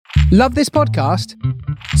Love this podcast?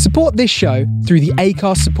 Support this show through the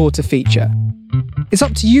Acast supporter feature. It's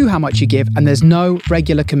up to you how much you give, and there's no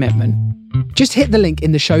regular commitment. Just hit the link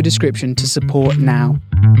in the show description to support now.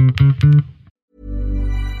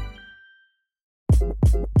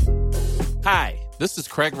 Hi, this is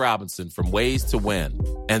Craig Robinson from Ways to Win,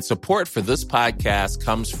 and support for this podcast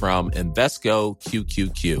comes from Invesco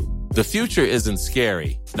QQQ. The future isn't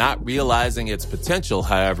scary. Not realizing its potential,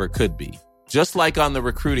 however, could be. Just like on the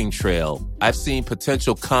recruiting trail, I've seen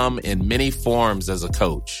potential come in many forms as a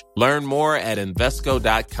coach. Learn more at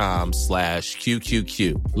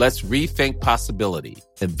Invesco.com/QQQ. Let's rethink possibility.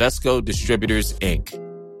 Invesco Distributors, Inc.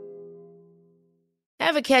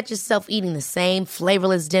 Ever catch yourself eating the same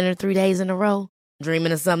flavorless dinner 3 days in a row?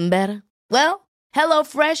 Dreaming of something better? Well,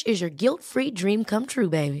 HelloFresh is your guilt-free dream come true,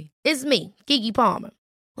 baby. It's me, Keke Palmer.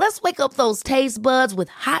 Let's wake up those taste buds with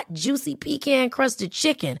hot, juicy pecan-crusted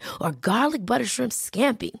chicken or garlic butter shrimp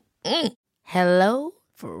scampi. Hello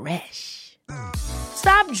Fresh.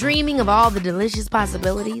 Stop dreaming of all the delicious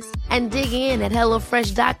possibilities and dig in at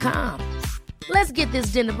HelloFresh.com. Let's get this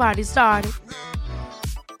dinner party started.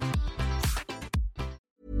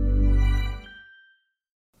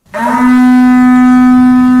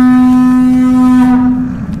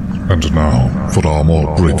 And now for our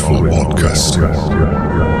more grateful podcast.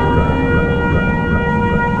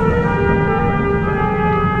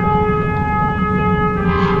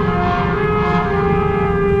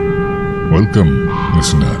 Welcome,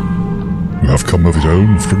 listener. You have come of your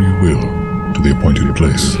own free will to the appointed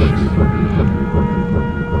place.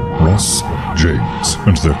 Ross, James,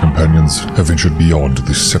 and their companions have ventured beyond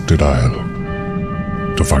the Sceptred Isle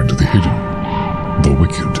to find the hidden, the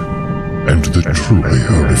wicked, and the truly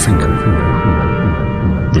horrific.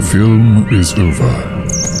 The film is over.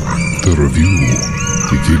 The review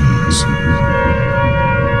begins.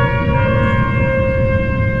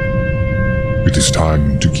 It is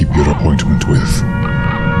time to keep your appointment with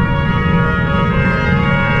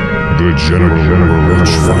the General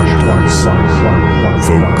Witchfinder,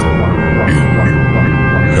 Folk in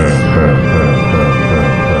Hell.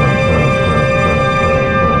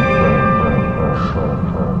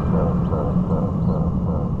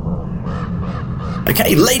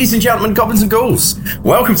 Okay, ladies and gentlemen, goblins and ghouls,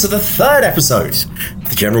 welcome to the third episode of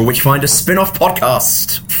the General Witchfinder spin-off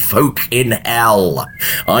podcast, Folk in Hell.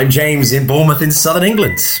 I'm James in Bournemouth in southern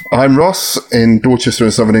England. I'm Ross in Dorchester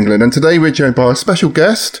in southern England, and today we're joined by a special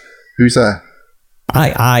guest. Who's there?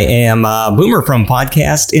 I am Boomer from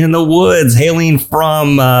Podcast in the Woods, hailing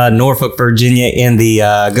from Norfolk, Virginia, in the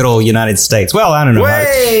good old United States. Well, I don't know.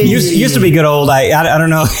 Used to be good old. I don't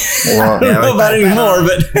know. Wow. I don't know about it anymore,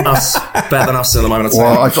 but better than us at the moment.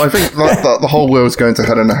 Well, I think the whole world's going to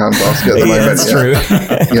hell in a handbasket at the moment. That's true.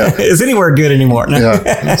 Yeah. Is anywhere good anymore? No.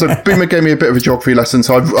 Yeah. So Boomer gave me a bit of a geography lesson,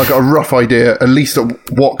 so I've got a rough idea, at least, of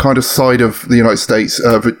what kind of side of the United States,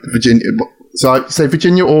 Virginia. So I say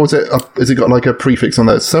Virginia, or has it got like a prefix on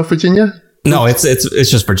there? South Virginia? No, it's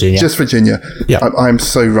just Virginia. Just Virginia. Yeah. I'm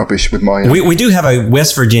so rubbish with my... We do have a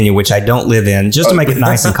West Virginia, which I don't live in, just to make it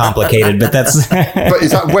nice and complicated, but that's... But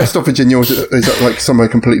is that west of Virginia, or is that like somewhere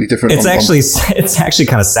completely different? It's actually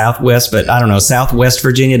kind of southwest, but I don't know. Southwest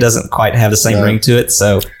Virginia doesn't quite have the same ring to it,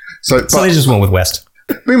 so they just went with west.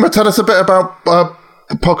 Boomer, tell us a bit about...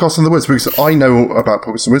 Podcast in the Woods, because I know about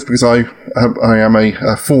Podcast in the Woods because I am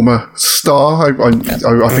a former star.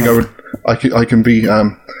 I think I can be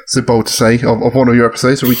so bold to say of one of your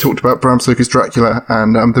episodes where we talked about Bram Stoker's Dracula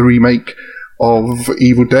and the remake of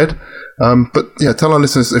Evil Dead. But yeah, tell our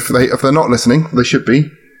listeners if they're not listening, they should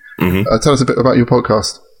be. Mm-hmm. Tell us a bit about your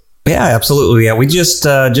podcast. Yeah, absolutely. Yeah, we just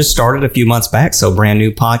started a few months back, so brand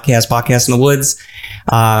new Podcast in the Woods.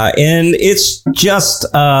 And it's just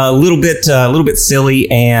a little bit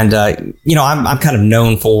silly. And, I'm kind of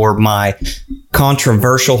known for my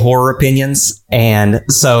controversial horror opinions. And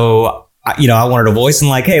so, I wanted a voice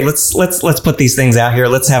and like, hey, let's put these things out here.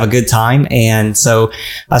 Let's have a good time. And so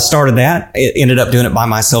I started that. It ended up doing it by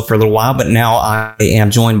myself for a little while, but now I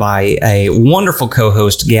am joined by a wonderful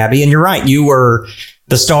co-host, Gabby. And you're right. You were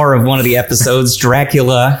the star of one of the episodes,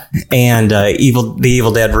 Dracula and the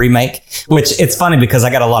Evil Dead remake, which it's funny because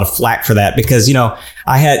I got a lot of flack for that because,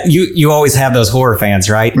 I had, you always have those horror fans,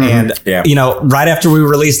 right? Mm-hmm. And, right after we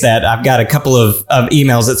released that, I've got a couple of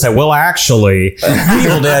emails that say, well, actually,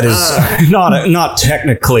 Evil Dead is not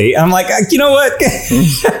technically. I'm like, you know what?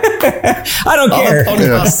 I don't care.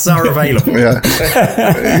 Podcasts are available. Yeah.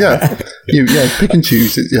 pick and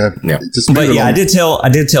choose. I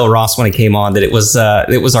did tell Ross when he came on that it was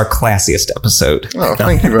our classiest episode. Oh,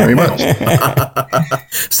 thank you very much.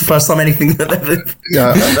 It's the first time anything that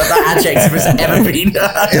adjective has ever been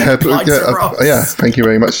applied to Ross. Thank you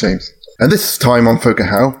very much, James. And this time on Folk and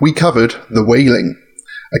How, we covered The Wailing.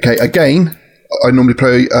 Okay, again, I normally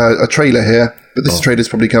play a trailer here, but this trailer's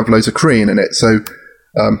probably going to have loads of Korean in it, so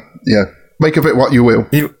make of it what you will.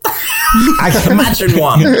 I can imagine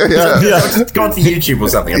one. Go on to YouTube or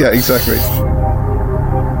something. Yeah, exactly.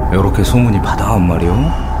 이렇게 소문이 받아온 말이오.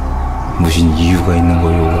 무슨 이유가 있는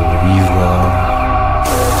거요? 이유가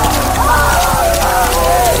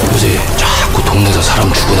요새 자꾸 동네에서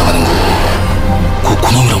사람 죽어나가는 거.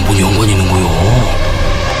 그놈이랑 뭔 연관이 있는 거요?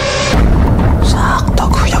 싹 다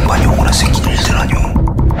그 양반이 오거나 생긴 일들 아니오.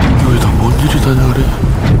 왜 다 뭔 일이다냐 그래?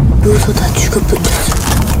 요소 다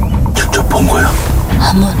죽어붙었어. 직접 본 거야?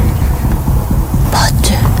 한번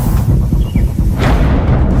봤지.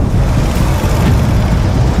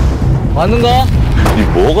 맞는가? 이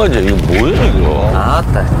뭐가 이제 이거 뭐야 이거?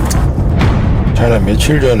 아따. 자네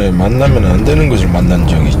며칠 전에 만나면 안 되는 것을 만난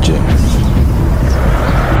적 있지?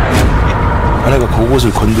 아내가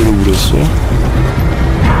그곳을 건드리고 그랬어?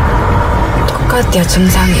 똑같아요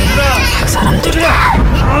증상이. 그 사람들이.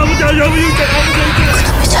 그놈이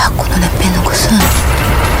자꾸 눈에 뵈는 것은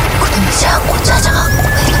그놈이 자꾸 찾아가고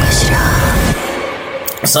있는 것이라.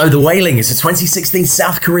 So The Wailing is a 2016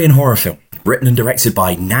 South Korean horror film written and directed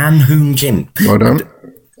by Nan Hoong-jin. Well done.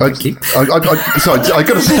 I've got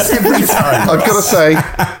to say,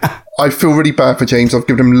 I feel really bad for James. I've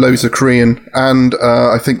given him loads of Korean, and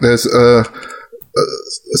I think there's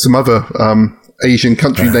some other Asian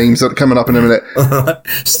country names that are coming up in a minute.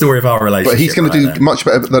 Story of our relationship. But he's going to do much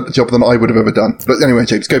better that job than I would have ever done. But anyway,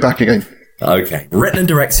 James, go back again. Okay. Written and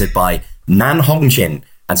directed by Nan Hoong-jin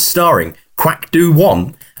and starring Kwak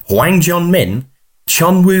Do-won, Hwang Jong-min,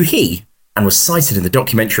 Chon Woo-hee, and was cited in the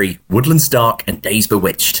documentary Woodlands Dark and Days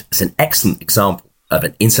Bewitched as an excellent example of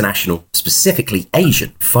an international, specifically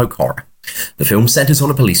Asian, folk horror. The film centres on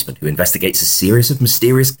a policeman who investigates a series of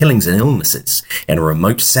mysterious killings and illnesses in a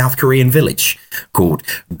remote South Korean village called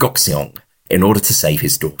Gokseong in order to save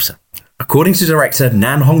his daughter. According to director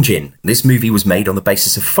Nan Hoong-jin, this movie was made on the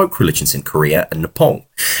basis of folk religions in Korea and Nepal,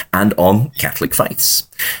 and on Catholic faiths.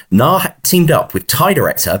 Na teamed up with Thai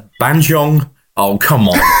director Ban Jong. Oh, come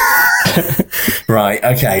on. Right,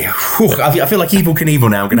 okay. Whew, I feel like Evil Knievel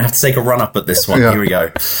now. I'm going to have to take a run up at this one. Here we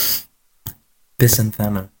go.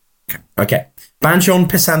 Pisanthana. Okay. Banjon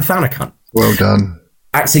Pisanthanakan. Well done.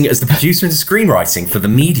 Acting as the producer and screenwriting for The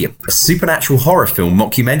Medium, a supernatural horror film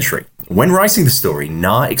mockumentary. When writing the story,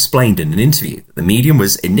 Na explained in an interview that The Medium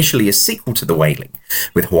was initially a sequel to The Wailing,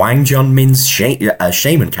 with Hwang Jong-min's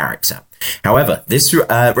shaman character. However, this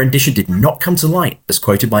rendition did not come to light, as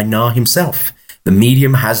quoted by Na himself. The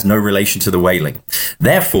Medium has no relation to The Wailing.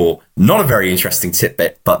 Therefore, not a very interesting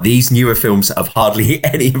tidbit, but these newer films have hardly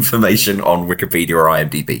any information on Wikipedia or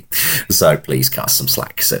IMDb. So please cut some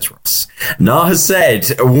slack, says Ross. Na has said,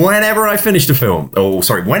 whenever I finish a film,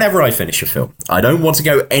 I don't want to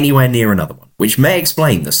go anywhere near another one, which may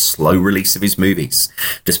explain the slow release of his movies.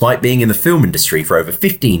 Despite being in the film industry for over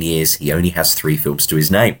 15 years, he only has 3 films to his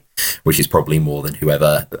name, which is probably more than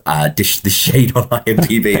whoever dished the shade on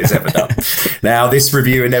IMDb has ever done. Now, this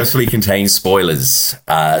review inevitably contains spoilers.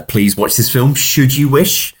 Please watch this film, should you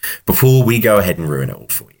wish, before we go ahead and ruin it all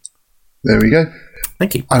for you. There we go.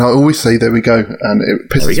 Thank you. And I always say there we go, and it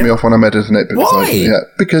pisses me off when I'm editing it. Because Why?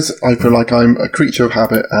 Because I feel like I'm a creature of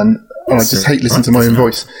habit, and I just hate listening to my own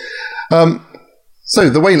voice. So,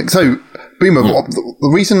 The Wailing. So, Boomer,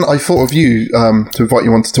 the reason I thought of you to invite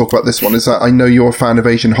you on to talk about this one is that I know you're a fan of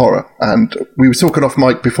Asian horror, and we were talking off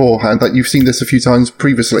mic beforehand that you've seen this a few times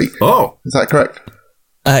previously. Oh. Is that correct?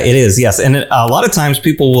 It is, yes. And a lot of times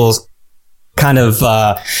people will kind of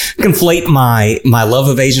conflate my love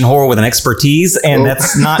of Asian horror with an expertise, and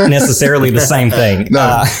that's not necessarily the same thing.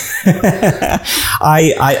 No.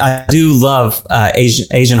 I do love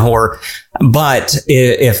Asian horror, but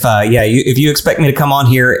if you expect me to come on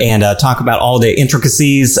here and talk about all the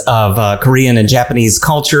intricacies of Korean and Japanese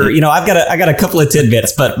culture, I got a couple of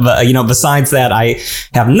tidbits, but besides that, I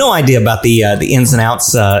have no idea about the ins and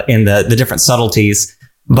outs and the different subtleties.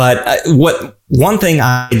 But one thing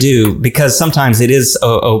I do, because sometimes it is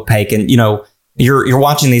opaque, and you're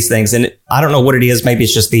watching these things, and I don't know what it is. Maybe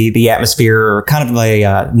it's just the atmosphere, or kind of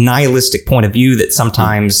a nihilistic point of view that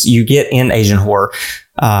sometimes you get in Asian horror,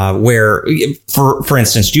 where, for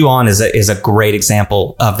instance, Ju-on is a great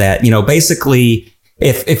example of that. Basically,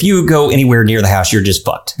 if you go anywhere near the house, you're just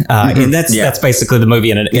fucked, and that's basically the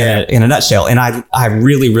movie in a nutshell. And I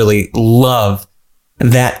really, really love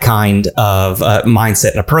that kind of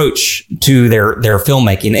mindset and approach to their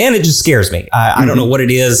filmmaking, and it just scares me. I don't know what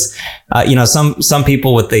it is. Some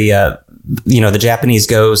people with the the Japanese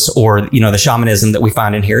ghosts or the shamanism that we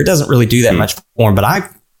find in here, it doesn't really do that much for them, but I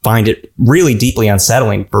find it really deeply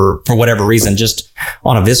unsettling for whatever reason, just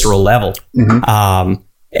on a visceral level.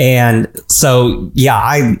 And so, yeah,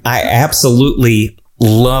 I absolutely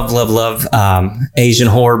love Asian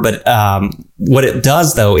horror, but what it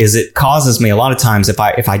does though is it causes me a lot of times if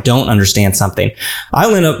I don't understand something,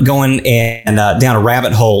 I'll end up going and down a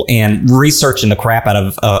rabbit hole and researching the crap out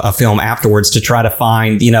of a film afterwards to try to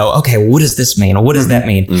find okay, what does this mean or what does that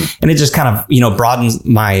mean, and it just kind of broadens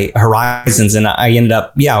my horizons, and I end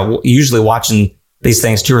up usually watching these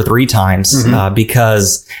things 2 or 3 times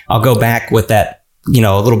because I'll go back with that a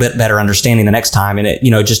little bit better understanding the next time. And it,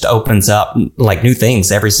 just opens up like new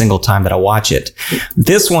things every single time that I watch it.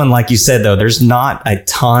 This one, like you said, though, there's not a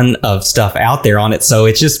ton of stuff out there on it. So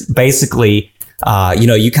it's just basically,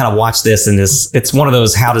 you kind of watch this and it's one of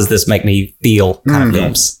those, how does this make me feel kind of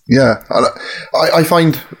films. Yeah. I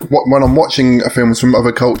find when I'm watching films from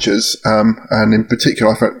other cultures, and in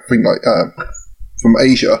particular, I think like, from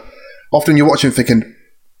Asia, often you're watching thinking,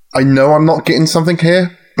 I know I'm not getting something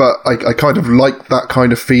here, but I kind of like that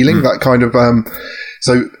kind of feeling, that kind of...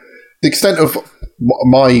 so the extent of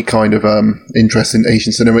my kind of interest in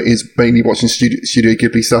Asian cinema is mainly watching Studio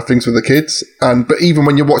Ghibli stuff, things with the kids. But even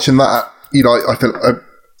when you're watching that, I feel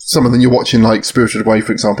some of them you're watching, like Spirited Away,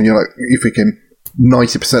 for example, you're thinking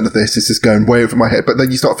 90% of this is just going way over my head. But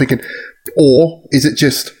then you start thinking, or is it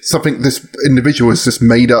just something this individual has just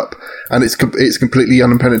made up and it's completely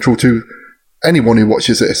unimpenetrable to anyone who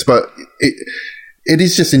watches this? But it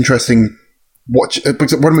is just interesting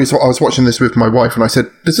because when I was watching this with my wife and I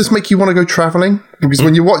said, does this make you want to go traveling? Because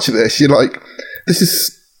when you watch this, you're like, this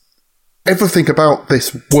is everything about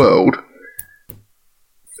this world.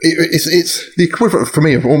 It's the equivalent for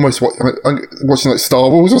me of almost watching like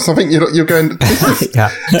Star Wars or something. You're going,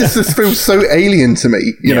 this feels so alien to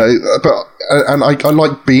me, but I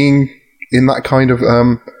like being in that kind of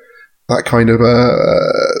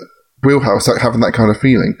wheelhouse, like having that kind of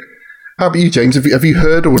feeling. How about you, James? Have you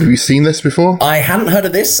heard or have you seen this before? I hadn't heard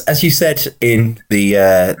of this. As you said in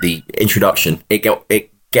the introduction,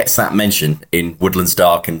 it gets that mention in Woodlands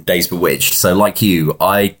Dark and Days Bewitched. So like you,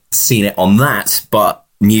 I'd seen it on that, but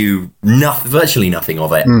knew virtually nothing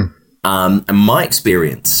of it. And my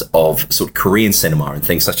experience of sort of Korean cinema and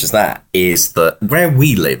things such as that is that where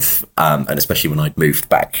we live, and especially when I'd moved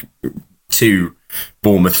back to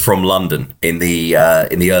Bournemouth from London in the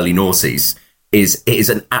early noughties, it is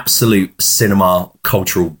an absolute cinema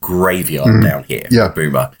cultural graveyard down here. Yeah,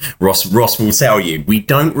 Boomer. Ross will tell you, we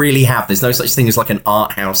don't really have. There's no such thing as like an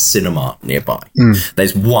art house cinema nearby.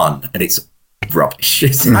 There's one, and it's rubbish.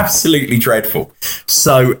 It's absolutely dreadful.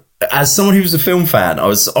 So, as someone who was a film fan, I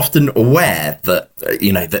was often aware that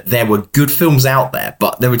that there were good films out there,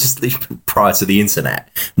 but there were just prior to the internet,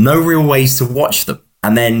 no real ways to watch them,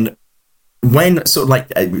 and then. When sort of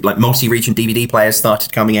like multi-region DVD players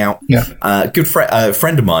started coming out, a good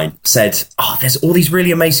friend of mine said, there's all these really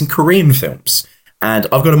amazing Korean films, and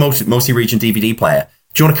I've got a multi-region DVD player.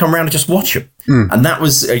 Do you want to come around and just watch them? And that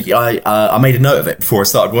was, I made a note of it before I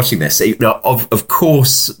started watching this. Of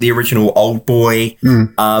course, the original Old Boy,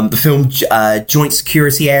 the film Joint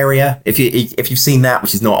Security Area, if you've seen that,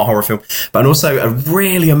 which is not a horror film, but also a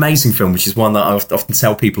really amazing film, which is one that I often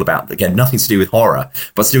tell people about. Again, nothing to do with horror,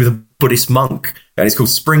 but to do with a Buddhist monk. And it's called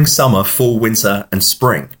Spring, Summer, Fall, Winter, and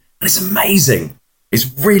Spring. And it's amazing.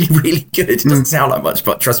 It's really, really good. It doesn't sound like much,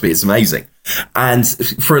 but trust me, it's amazing. And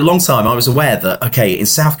for a long time, I was aware that, okay, in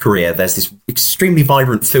South Korea, there's this extremely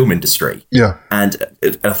vibrant film industry. Yeah. And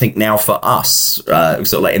I think now for us,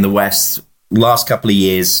 sort of like in the West, last couple of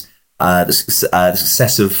years, the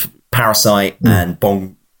success of Parasite and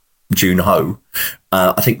Bong Joon-ho,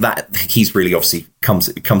 I think that he's really obviously comes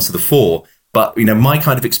to the fore. But, my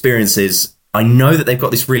kind of experience is, I know that they've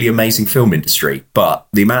got this really amazing film industry, but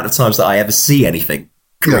the amount of times that I ever see anything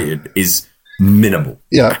Korean is minimal.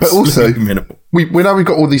 Yeah, but also minimal. We've got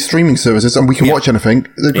all these streaming services and we can watch anything.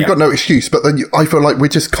 We've got no excuse. But then I feel like we're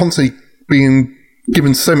just constantly being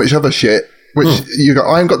given so much other shit, which you go,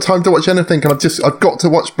 I haven't got time to watch anything, and I've got to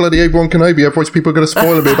watch bloody Obi-Wan Kenobi, otherwise people are going to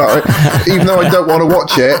spoil me about it, even though I don't want to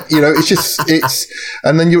watch it.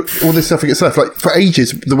 And then all this stuff gets left. Like for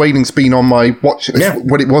ages, The Wailing's been on my watch list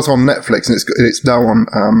when it was on Netflix, and it's now on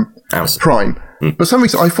Prime. But for some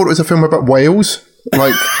reason, I thought it was a film about whales.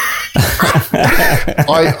 Like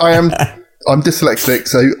I'm dyslexic,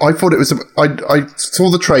 so I thought it was. I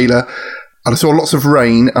saw the trailer. and I saw lots of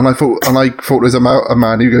rain, and I thought there was a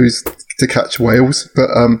man who goes to catch whales. But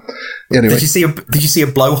anyway, did you see a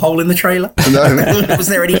blowhole in the trailer? No. Was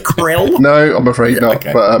there any krill? No, I'm afraid not.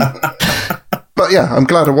 Okay. But yeah, I'm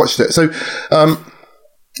glad I watched it. So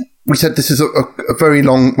we said this is a very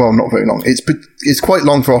long. Well, not very long. It's quite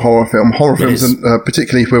long for a horror film. Horror films, and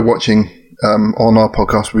particularly if we're watching. On our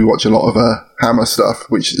podcast, we watch a lot of Hammer stuff,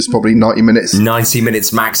 which is probably 90 minutes. 90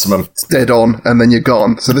 minutes maximum. It's dead on, and then you're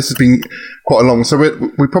gone. So this has been quite a long. So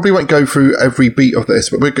we probably won't go through every beat of this,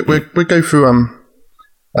 but we'll go through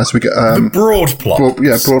as we get the broad plot.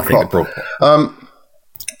 Broad plot.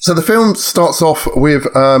 So the film starts off with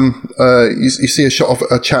you see a shot of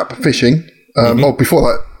a chap fishing. Oh, before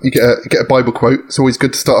that, you get a Bible quote. It's always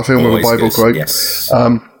good to start a film with a Bible quote. Yes.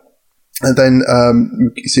 And then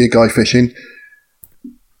you see a guy fishing.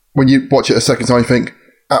 When you watch it a second time, you think,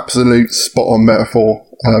 absolute spot-on metaphor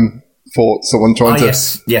for someone trying to...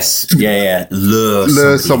 Yes. Yeah.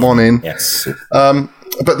 Lure someone in. Yes.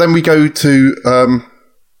 But then we go to...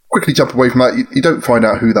 quickly jump away from that. You don't find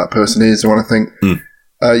out who that person is or anything.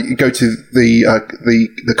 You go to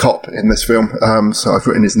the cop in this film. So I've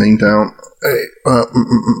written his name down.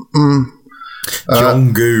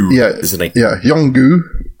 Yong-gu, isn't he? Yeah, Yong-gu.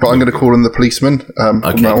 But I'm going to call him the policeman from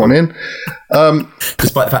that one in.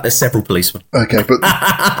 Despite the fact there's several policemen. Okay, but...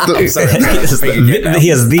 he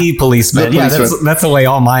is the policeman. Yeah, that's the way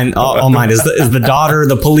all mine is the daughter,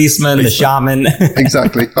 the policeman, the shaman.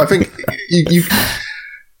 Exactly. I think you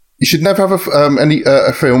should never have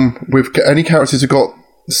a film with any characters who got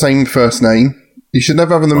the same first name. You should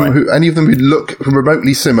never have any of them who look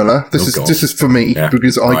remotely similar. This is for me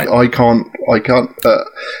because I can't.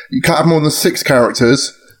 You can't have more than 6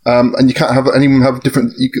 characters, and you can't have anyone have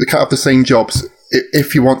different. You can't have the same jobs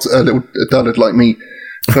if you want a little dullard like me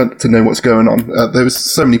to know what's going on. There was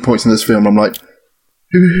so many points in this film. I'm like,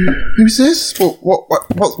 who's this? Who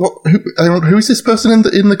is this person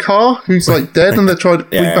in the car who's like dead and they're trying to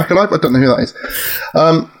bring back alive? I don't know who that is.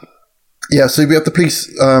 So we have the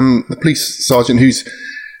police sergeant who's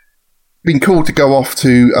been called to go off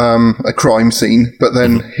to a crime scene, but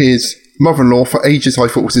then his mother-in-law, for ages I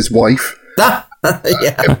thought was his wife, said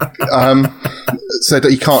that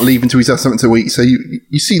he can't leave until he's had something to eat. So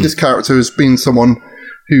you see this character as being someone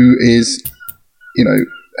who is,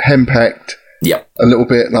 henpecked, a little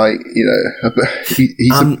bit like,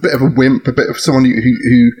 he's a bit of a wimp, a bit of someone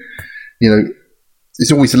who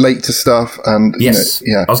is always late to stuff. And I was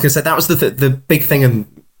going to say that was the big thing, and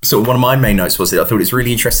sort of one of my main notes was that I thought it's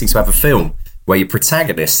really interesting to have a film where your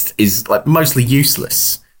protagonist is like mostly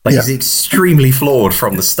useless. Like he's extremely flawed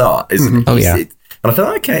from the start, isn't he? Oh yeah. And I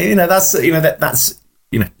thought, okay, that's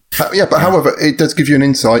but however, it does give you an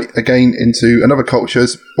insight again into another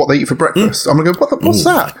culture's what they eat for breakfast. I'm gonna go, what's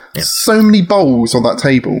that? Yeah. So many bowls on that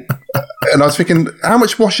table, and I was thinking, how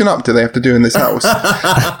much washing up do they have to do in this house?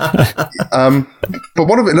 But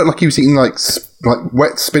one of it looked like he was eating like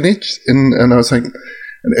wet spinach, and I was like,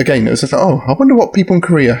 again, it was just like, oh, I wonder what people in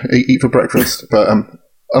Korea eat for breakfast. But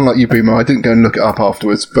unlike you, Boomer, I didn't go and look it up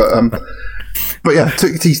afterwards. But yeah,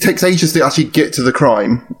 he takes ages to actually get to the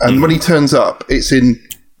crime, and when he turns up, it's in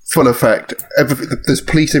full effect. There's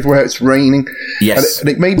police everywhere. It's raining. Yes, and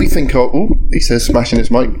it made me think of. Oh, he says, smashing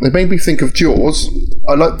his mic. It made me think of Jaws.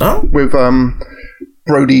 I like with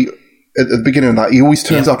Brody at the beginning of that. He always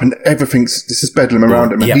turns up, and everything's this is bedlam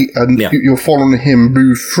around him, and you're following him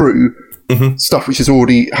move through stuff which is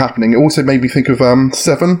already happening. It also made me think of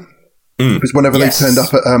Seven, because whenever they turned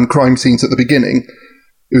up at crime scenes at the beginning,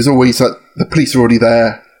 it was always like the police are already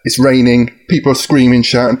there. It's raining. People are screaming,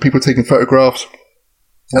 shouting. People are taking photographs.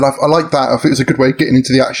 And I like that. I think it was a good way of getting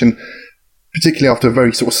into the action, particularly after a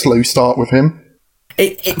very sort of slow start with him.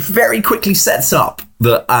 It very quickly sets up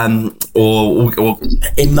that, or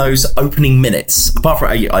in those opening minutes. Apart from,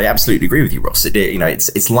 I absolutely agree with you, Ross.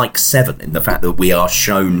 It's like Seven in the fact that we are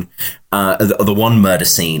shown the one murder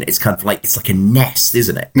scene. It's kind of like it's like a nest,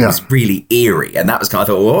 isn't it? Yeah. It's really eerie, and that was kind of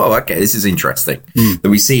I thought, oh, okay, this is interesting. That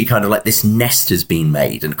we see kind of like this nest has been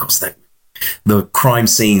made, and of course the crime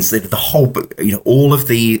scenes, the whole, all of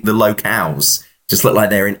the locales just look like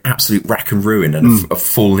they're in absolute rack and ruin and have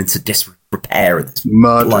fallen into disrepair, and there's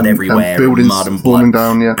blood everywhere, and buildings mud and falling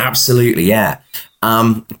blood. Down, Absolutely, yeah.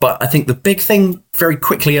 But I think the big thing very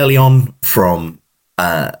quickly early on from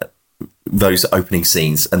those opening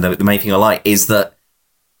scenes, and the main thing I like, is that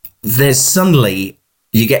there's suddenly,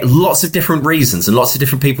 you get lots of different reasons and lots of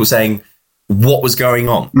different people saying what was going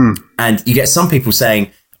on. And you get some people saying,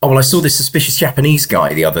 oh, well, I saw this suspicious Japanese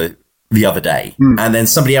guy the other day. And then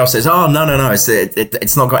somebody else says, oh, no,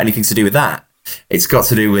 it's not got anything to do with that. It's got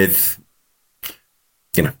to do with,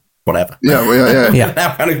 whatever. Yeah.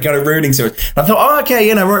 Now kind of ruining to it. I thought, oh, okay,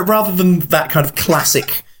 you know, rather than that kind of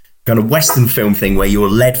classic kind of Western film thing where you're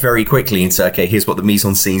led very quickly into, okay, here's what the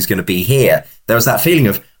mise-en-scene is going to be here. There was that feeling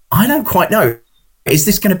of, I don't quite know. Is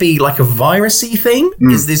this going to be like a virus-y thing?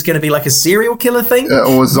 Is this going to be like a serial killer thing?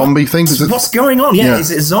 Or a zombie thing? What's going on? Yeah,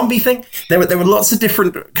 is it a zombie thing? There were lots of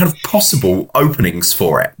different kind of possible openings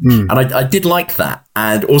for it. And I did like that.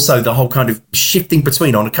 And also the whole kind of shifting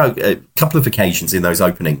between on a couple of occasions in those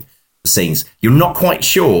opening scenes. You're not quite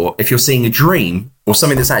sure if you're seeing a dream or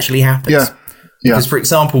something that's actually happened. Yeah. Because, for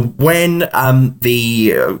example, when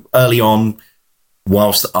early on,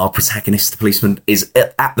 whilst our protagonist, the policeman, is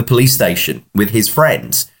at the police station with his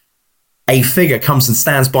friends, a figure comes and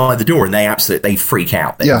stands by the door and they freak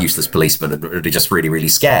out. They're useless policemen and they're just really, really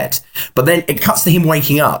scared. But then it cuts to him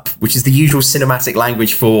waking up, which is the usual cinematic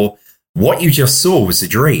language for what you just saw was a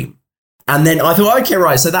dream. And then I thought, okay,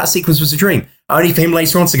 right, so that sequence was a dream. Only for him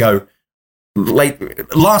later on to go,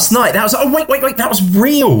 last night, that was, wait, that was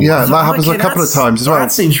real. Yeah, that happens a couple of times as well.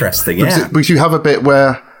 That's interesting, Because you have a bit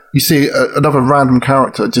where you see another random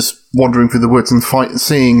character just wandering through the woods and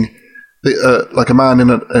seeing like a man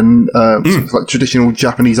in like traditional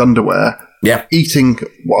Japanese underwear, eating.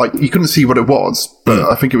 You couldn't see what it was, but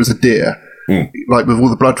I think it was a deer, like with all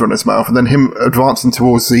the blood running his mouth, and then him advancing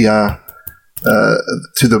towards the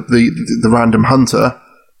to the random hunter,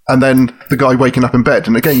 and then the guy waking up in bed,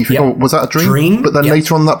 and again you think, oh, was that a dream? But then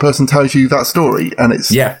later on, that person tells you that story, and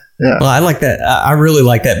it's Well, I like that. I really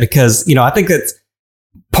like that because I think that's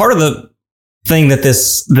part of the thing that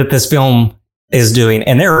this film is doing,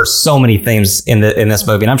 and there are so many themes in this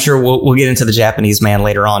movie, and I'm sure we'll get into the Japanese man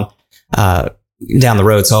later on down the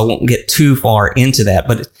road, so I won't get too far into that.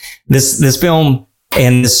 But this film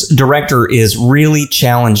and this director is really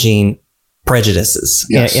challenging prejudices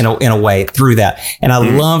in a way through that, and I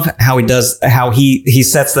love how he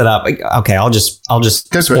sets that up. Okay, I'll just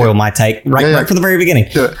spoil my take right from the very beginning.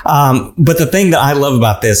 But the thing that I love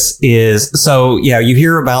about this is, you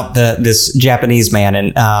hear about this Japanese man,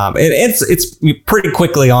 and it's pretty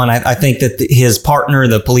quickly on. I think that his partner,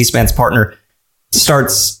 the policeman's partner,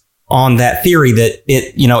 starts on that theory that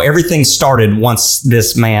everything started once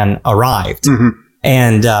this man arrived.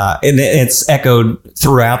 And it's echoed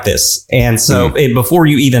throughout this. And so before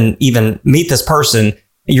you even meet this person,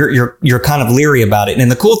 you're kind of leery about it.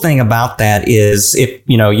 And the cool thing about that is if,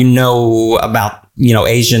 you know about,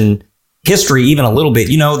 Asian history, even a little bit,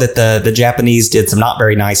 that the Japanese did some not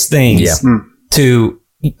very nice things to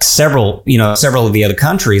several of the other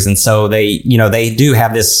countries. And so they do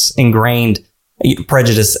have this ingrained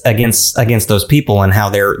prejudice against those people and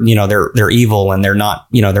how they're evil and they're not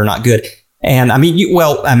good. And I mean,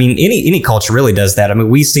 any culture really does that. I mean,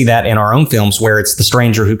 we see that in our own films where it's the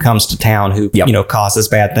stranger who comes to town who, causes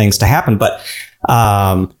bad things to happen. But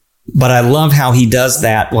I love how he does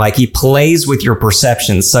that. Like he plays with your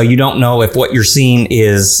perceptions. So you don't know if what you're seeing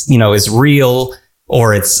is real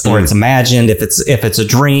or it's imagined, if it's a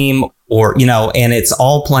dream or, and it's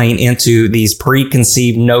all playing into these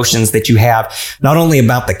preconceived notions that you have, not only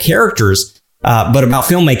about the characters, but about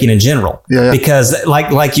filmmaking in general, because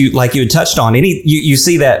like you had touched on, you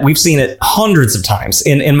see that we've seen it hundreds of times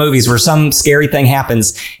in movies where some scary thing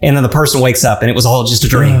happens and then the person wakes up and it was all just a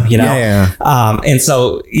dream, and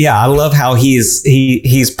so I love how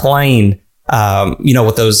he's playing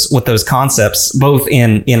with those concepts both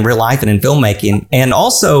in real life and in filmmaking. And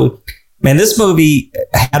also, man, this movie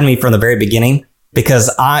had me from the very beginning.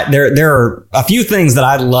 Because there are a few things that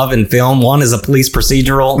I love in film. One is a police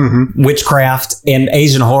procedural, witchcraft, and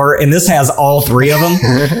Asian horror, and this has all three of them.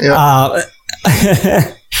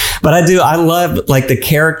 But I love like the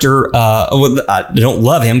character. I don't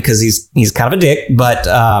love him because he's kind of a dick, but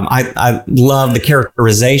I love the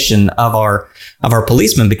characterization of our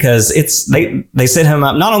policeman because they set him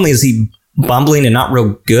up. Not only is he bumbling and not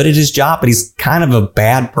real good at his job, but he's kind of a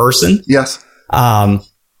bad person. Yes.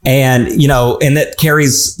 And that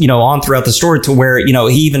carries, on throughout the story to where,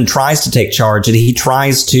 he even tries to take charge and he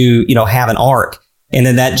tries to, have an arc. And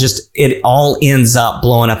then it all ends up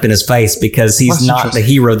blowing up in his face because he's not the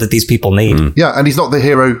hero that these people need. Yeah. And he's not the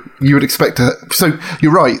hero you would expect to. So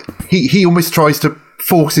you're right. He almost tries to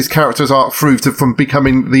force his character's arc through from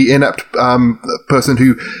becoming the inept person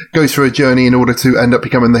who goes through a journey in order to end up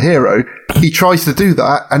becoming the hero. He tries to do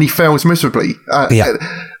that and he fails miserably.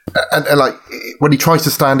 And like when he tries to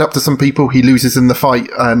stand up to some people, he loses in the fight,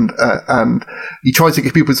 and he tries to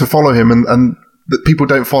get people to follow him, and the people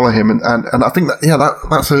don't follow him, and I think that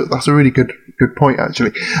that's a really good point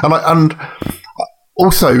actually, and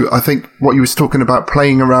also I think what you was talking about,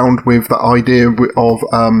 playing around with the idea of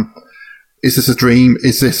is this a dream?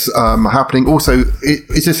 Is this happening? Also,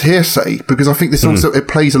 is this hearsay? Because I think this also, it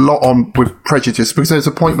plays a lot on with prejudice, because there's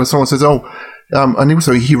a point where someone says, and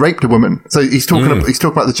also he raped a woman. So he's talking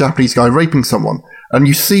about the Japanese guy raping someone. And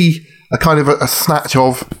you see a kind of a snatch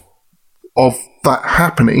of that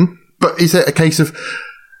happening. But is it a case of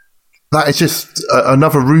that is just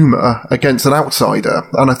another rumor against an outsider?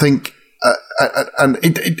 And I think, and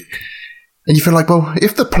you feel like, well,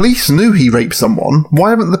 if the police knew he raped someone, why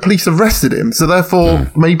haven't the police arrested him? So therefore,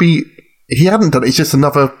 maybe he hadn't done it. It's just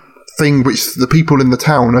another thing which the people in the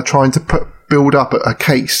town are trying to build up a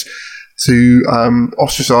case to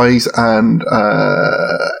ostracize and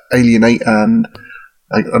alienate and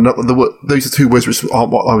those are two words which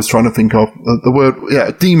aren't what I was trying to think of. The word,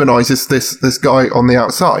 demonizes this guy on the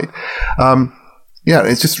outside.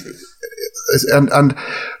 It's just,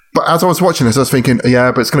 but as I was watching this, I was thinking,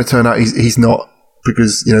 but it's going to turn out he's not,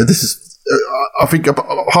 because, this is, I think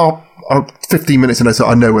about 15 minutes into it,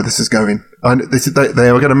 I know where this is going. And they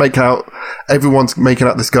are going to make out, everyone's making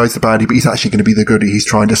out this guy's the baddie, but he's actually going to be the goodie. He's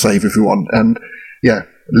trying to save everyone. And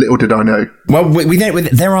little did I know. Well, we know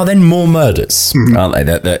there are then more murders, aren't they?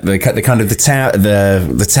 The kind of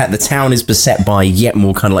the town is beset by yet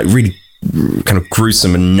more kind of like really kind of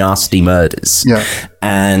gruesome and nasty murders. Yeah.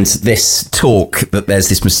 And this talk that there's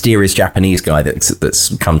this mysterious Japanese guy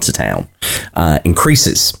that's come to town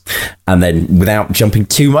increases. And then, without jumping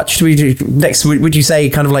too much, would you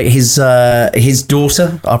say kind of like his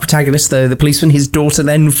daughter, our protagonist, the policeman, his daughter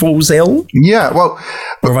then falls ill? Yeah, well,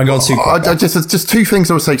 or have I gone too quick? Just two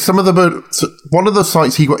things I would say. One of the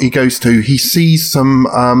sites he goes to, he sees some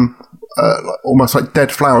almost like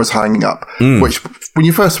dead flowers hanging up, which when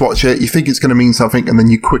you first watch it, you think it's going to mean something, and then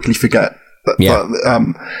you quickly forget.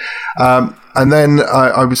 And then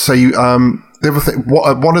I would say the other thing,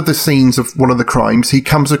 one of the scenes of one of the crimes, he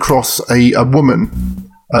comes across a woman,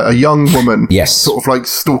 a young woman, sort of like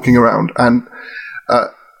stalking around, and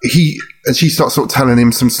she starts sort of telling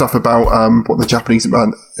him some stuff about what the Japanese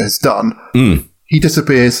man has done. He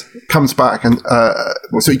disappears, comes back, and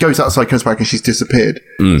so he goes outside, comes back, and she's disappeared.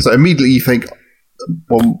 So immediately you think,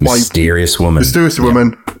 well, mysterious woman,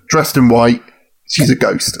 dressed in white, she's a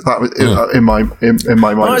ghost. That was in my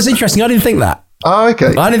mind. Oh, that's interesting. I didn't think that. Oh,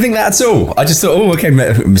 okay. I didn't think that at all. I just thought,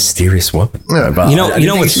 mysterious woman. Yeah, but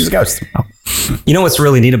she's a ghost. You know what's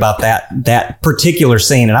really neat about that particular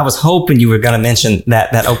scene, and I was hoping you were going to mention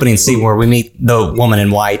that opening scene where we meet the woman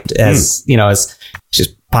in white, as as she's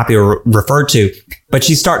popularly referred to, but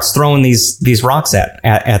she starts throwing these rocks at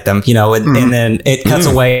them, and then it cuts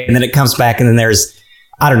away, and then it comes back, and then there's,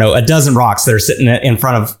 I don't know, a dozen rocks that are sitting in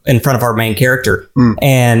front of our main character.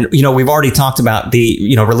 And, we've already talked about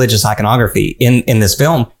the, religious iconography in this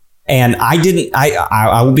film. And I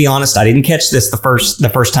will be honest, I didn't catch this the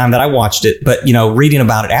first time that I watched it, but, reading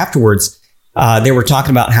about it afterwards, they were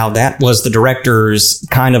talking about how that was the director's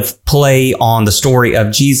kind of play on the story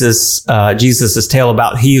of Jesus's tale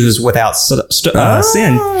about he who's without sin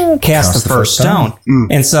cast the first stone.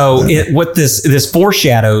 And so what this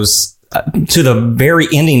foreshadows to the very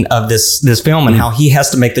ending of this film, and how he has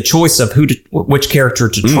to make the choice of which character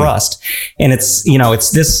to trust. And it's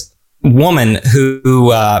this woman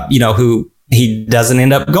who he doesn't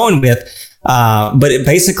end up going with. But it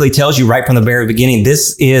basically tells you right from the very beginning,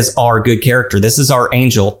 this is our good character. This is our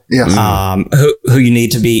angel. Yes. Who you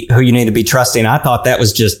need to be trusting. I thought that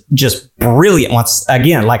was just brilliant. Once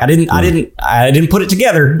again, like I didn't put it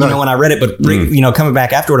together, when I read it, but coming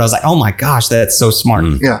back afterward, I was like, oh my gosh, that's so smart.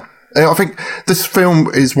 Yeah. I think this film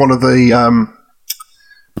is one of the,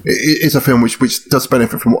 it is a film which does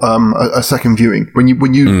benefit from a second viewing. When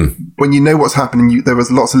you know what's happening, there was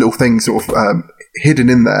lots of little things sort of hidden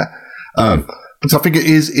in there. So I think it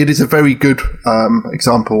is a very good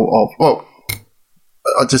example of, well,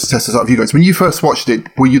 I'll just test this out with you guys. When you first watched it,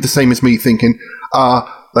 were you the same as me, thinking,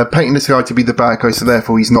 they're painting this guy to be the bad guy, so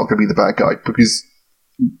therefore he's not going to be the bad guy? Because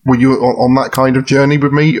were you on that kind of journey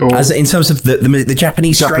with me, or as in terms of the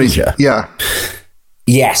Japanese stranger? Yeah.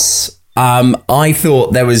 Yes. I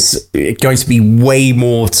thought there was going to be way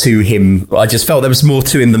more to him. I just felt there was more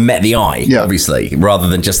to him than met the eye, obviously, rather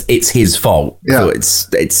than just it's his fault. Yeah. So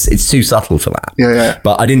it's too subtle for that. Yeah.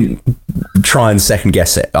 But I didn't try and second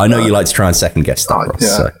guess it. I know you like to try and second guess that,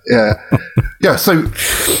 Ross. Yeah. So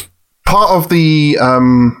part of the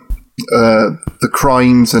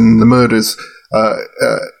crimes and the murders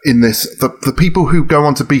in this, the people who go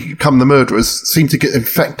on to become the murderers seem to get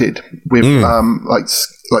infected with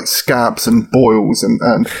like scabs and boils, and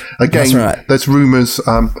again, there's rumors.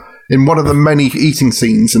 In one of the many eating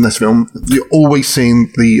scenes in this film, you're always seeing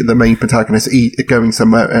the main protagonist going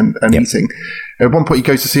somewhere and eating. At one point, he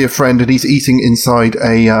goes to see a friend, and he's eating inside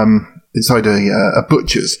inside a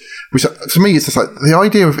butcher's, which to me is just like the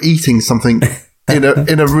idea of eating something in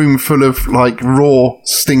a room full of like raw,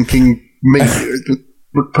 stinking meat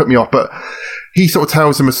would put me off. But he sort of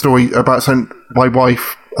tells him a story about something my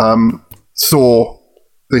wife saw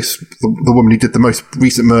the woman who did the most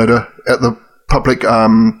recent murder at the public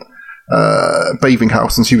bathing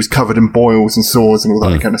house, and she was covered in boils and sores and all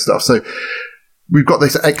that kind of stuff. So we've got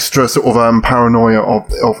this extra sort of paranoia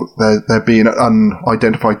of there being an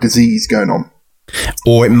unidentified disease going on.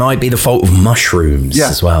 Or it might be the fault of mushrooms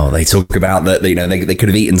as well. They talk about that, you know, they could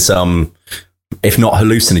have eaten some, if not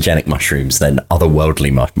hallucinogenic mushrooms, then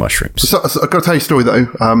otherworldly mushrooms. So I've got to tell you a story though,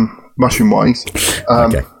 mushroom-wise.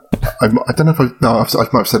 Okay. I don't know if I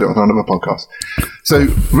might have said it on another podcast. So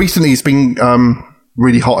recently it's been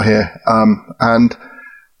really hot here, and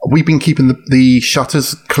we've been keeping the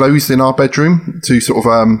shutters closed in our bedroom to sort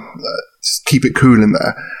of just keep it cool in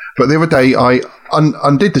there. But the other day I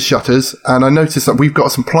undid the shutters, and I noticed that we've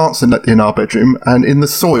got some plants in our bedroom, and in the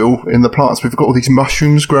soil in the plants we've got all these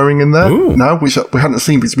mushrooms growing in there now, which we hadn't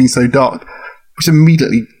seen because it's been so dark. Which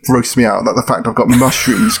immediately grossed me out, that the fact I've got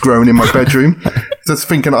mushrooms growing in my bedroom. Just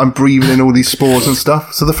thinking I'm breathing in all these spores and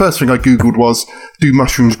stuff. So the first thing I Googled was, do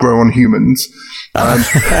mushrooms grow on humans? Only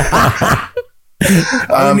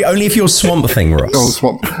if you're Swamp Thing, Ross. Oh,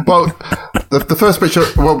 Swamp. Well, the first picture,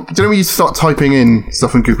 do you know when you start typing in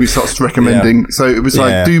stuff on Google, it starts recommending. Yeah. So it was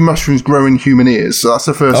like, do mushrooms grow in human ears? So that's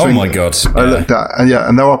the first thing. Oh my God. I looked at.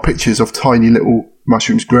 And there are pictures of tiny little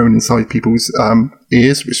mushrooms growing inside people's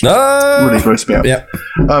ears, which really grossed me out. Yeah.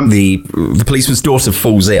 The policeman's daughter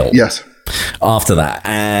falls ill. Yes. After that,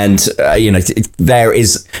 and there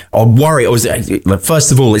is a worry.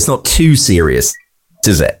 First of all, it's not too serious,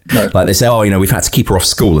 is it? No. Like they say, we've had to keep her off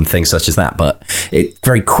school and things such as that. But it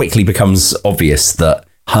very quickly becomes obvious that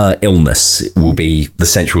her illness will be the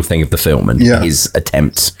central thing of the film, and his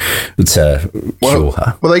attempt to cure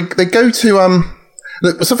her. Well, they go to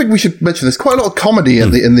something we should mention. There's quite a lot of comedy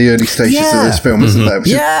in the early stages of this film, isn't there?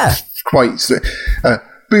 Which is quite.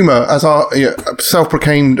 Boomer, as our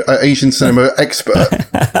self-proclaimed Asian cinema expert,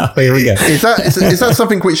 here we go. Is that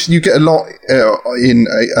something which you get a lot in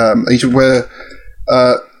Asia, where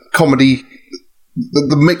comedy,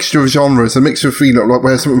 the mixture of genres, a mixture of like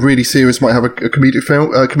where something really serious might have a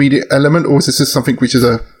comedic element, or is this just something which is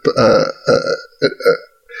a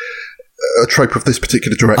trope of this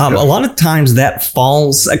particular director? A lot of times that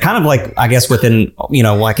falls kind of like, I guess, within,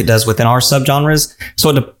 like it does within our subgenres.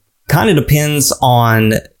 So it kind of depends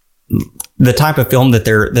on the type of film that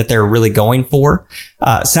they're really going for.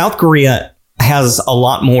 South Korea has a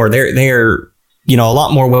lot more. They're a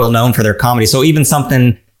lot more well known for their comedy. So even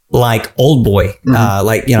something like Old Boy,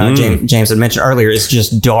 James had mentioned earlier, is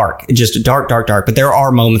just dark, dark. But there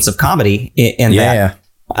are moments of comedy in that.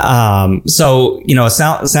 So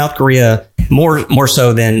South Korea more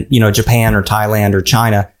so than Japan or Thailand or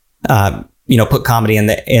China. Put comedy in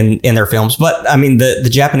their films, but I mean the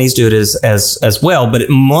Japanese do it as well. But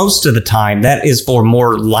most of the time, that is for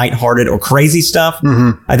more lighthearted or crazy stuff.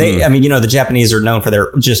 The Japanese are known for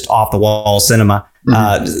their just off the wall cinema,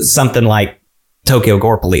 something like Tokyo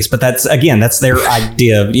Gore Police. But that's their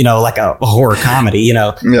idea of like a horror comedy.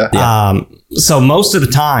 So most of the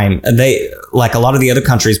time, they, like a lot of the other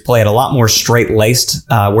countries, play it a lot more straight laced.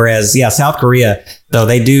 Whereas South Korea, though,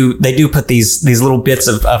 they do put these little bits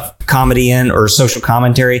of comedy in, or social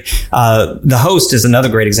commentary. The Host is another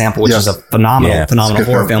great example, which is a phenomenal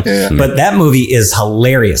horror film. But that movie is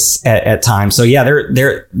hilarious at times. So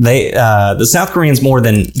the South Koreans more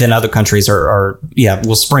than other countries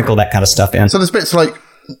will sprinkle that kind of stuff in. So there's bits like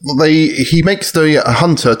he makes the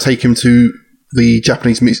hunter take him to the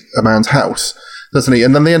Japanese man's house, doesn't he?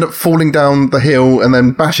 And then they end up falling down the hill and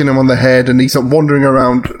then bashing him on the head, and he's sort of wandering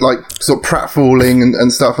around, like sort of pratfalling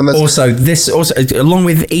and stuff. And also, along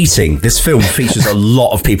with eating, this film features a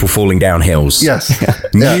lot of people falling down hills. Yes.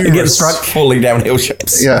 He gets struck falling down hill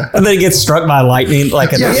ships. Yeah. And then he gets struck by lightning,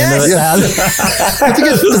 like at the end of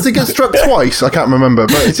it. Does he get struck twice? I can't remember,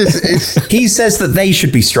 but it's he says that they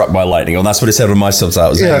should be struck by lightning, or that's what it said on my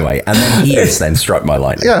subtitles anyway. And then he is then struck by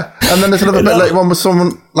lightning. Yeah. And then there's another bit later on with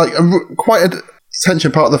someone, like quite a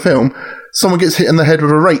tension part of the film, someone gets hit in the head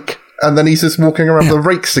with a rake, and then he's just walking around with a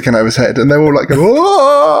rake sticking out of his head, and they're all like,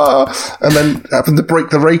 oh, and then happen to break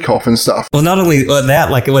the rake off and stuff. Well, not only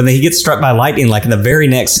that, like when he gets struck by lightning, like in the very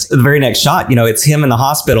next shot, it's him in the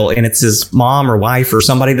hospital, and it's his mom or wife or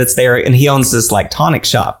somebody that's there, and he owns this like tonic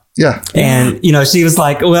shop. Yeah. And, she was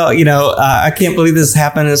like, well, I can't believe this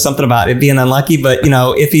happened. It's something about it being unlucky. But,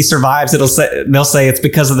 if he survives, they'll say it's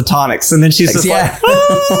because of the tonics. And then she's just like,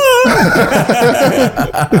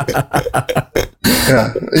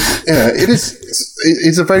 yeah.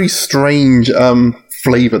 It's a very strange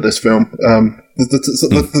flavor, this film.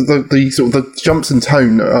 The sort of the jumps in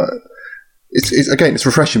tone. It's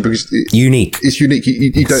refreshing because it's unique.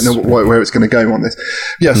 You don't know where it's going to go on this.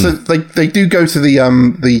 Yeah, so they do go to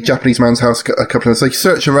the Japanese man's house a couple of times. They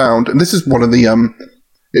search around, and this is one of the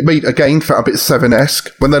it made again felt a bit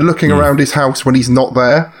Seven-esque when they're looking around his house when he's not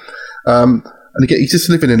there. And again, he's just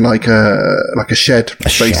living in like a shed,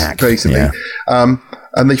 basically. Yeah.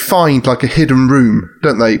 And they find like a hidden room,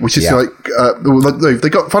 don't they? Which is they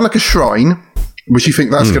find like a shrine, which you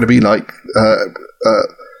think that's going to be like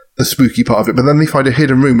the spooky part of it, but then they find a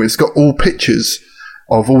hidden room where it's got all pictures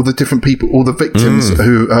of all the different people, all the victims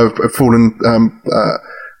who have fallen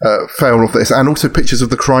foul of this, and also pictures of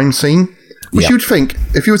the crime scene, which you'd think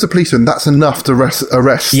if you was a policeman, that's enough to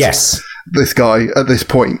arrest this guy at this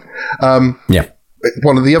point.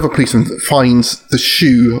 One of the other policemen finds the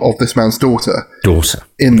shoe of this man's daughter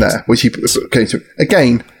in there, which he came to.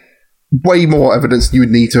 Again, way more evidence than you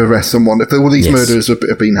would need to arrest someone if all these murders have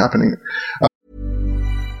been happening.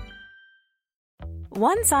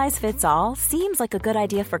 One size fits all seems like a good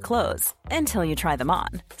idea for clothes until you try them on.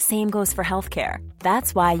 Same goes for healthcare.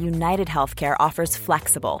 That's why United Healthcare offers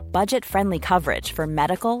flexible, budget-friendly coverage for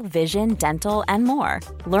medical, vision, dental, and more.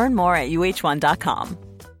 Learn more at UH1.com.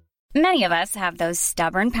 Many of us have those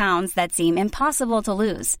stubborn pounds that seem impossible to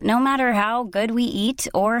lose, no matter how good we eat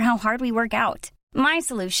or how hard we work out. My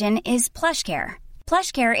solution is PlushCare.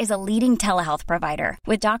 PlushCare is a leading telehealth provider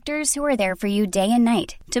with doctors who are there for you day and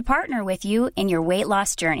night to partner with you in your weight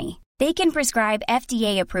loss journey. They can prescribe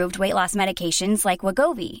FDA-approved weight loss medications like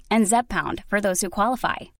Wegovy and Zepbound for those who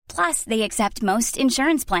qualify. Plus, they accept most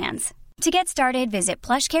insurance plans. To get started, visit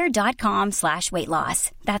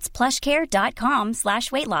plushcare.com/weightloss. That's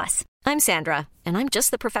plushcare.com/weightloss. I'm Sandra, and I'm just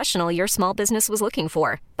the professional your small business was looking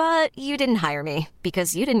for. But you didn't hire me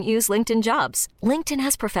because you didn't use LinkedIn Jobs. LinkedIn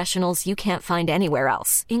has professionals you can't find anywhere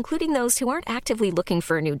else, including those who aren't actively looking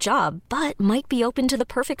for a new job, but might be open to the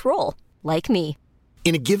perfect role, like me.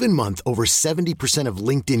 In a given month, over 70% of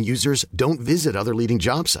LinkedIn users don't visit other leading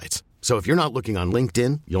job sites. So if you're not looking on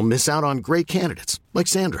LinkedIn, you'll miss out on great candidates, like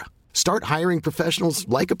Sandra. Start hiring professionals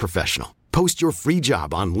like a professional. Post your free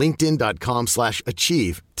job on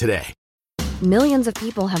linkedin.com/achieve today. Millions of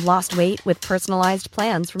people have lost weight with personalized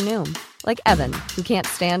plans from Noom. Like Evan, who can't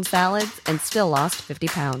stand salads and still lost 50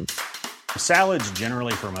 pounds. Salads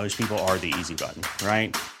generally for most people are the easy button,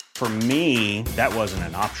 right? For me, that wasn't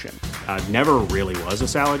an option. I never really was a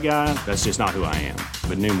salad guy. That's just not who I am.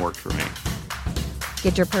 But Noom worked for me.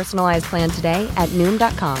 Get your personalized plan today at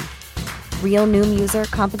Noom.com. Real Noom user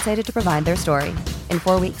compensated to provide their story. In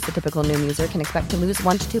 4 weeks, the typical Noom user can expect to lose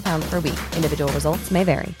 1 to 2 pounds per week. Individual results may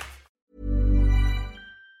vary.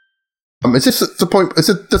 Is this the point? Does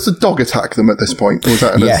the dog attack them at this point? Or is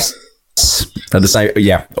that yes. At the same,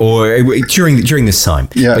 or during this time.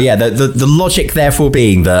 Yeah. But the logic therefore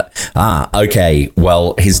being that, okay,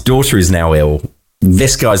 well, his daughter is now ill.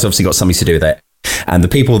 This guy's obviously got something to do with it. And the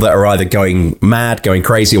people that are either going mad, going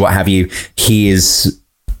crazy, what have you, he's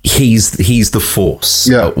the force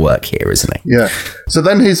at work here, isn't he? Yeah. So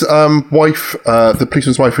then his wife, the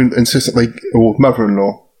policeman's wife, insists that or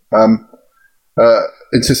mother-in-law,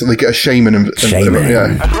 insists that they get a shaman. A great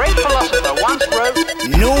philosopher once wrote,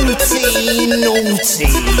 naughty,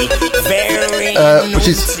 very which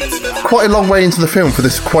is quite a long way into the film for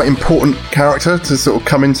this quite important character to sort of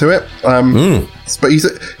come into it. But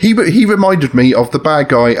he reminded me of the bad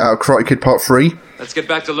guy out of Karate Kid Part 3. Let's get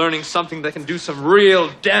back to learning something that can do some real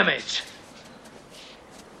damage.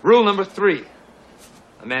 Rule number 3.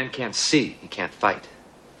 A man can't see, he can't fight.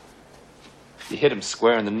 If you hit him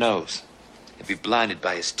square in the nose, he'll be blinded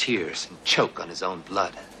by his tears and choke on his own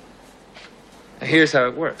blood. Now here's how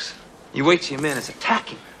it works. You wait till your man is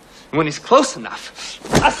attacking. And when he's close enough,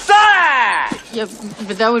 aside! Yeah,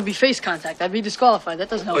 but that would be face contact. I'd be disqualified. That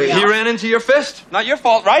doesn't help me out. He ran into your fist. Not your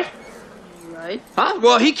fault, right? Right. Huh?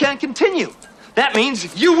 Well, he can't continue. That means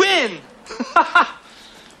you win.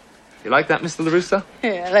 You like that, Mr. LaRusso?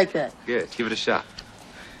 Yeah, I like that. Good. Give it a shot.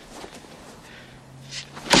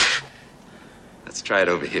 Let's try it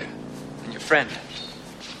over here. And your friend.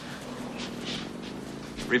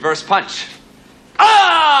 Reverse punch.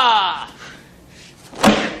 Ah!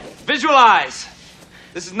 Visualize.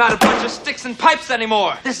 This is not a bunch of sticks and pipes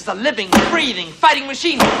anymore. This is a living, breathing, fighting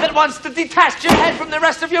machine that wants to detach your head from the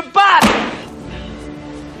rest of your body.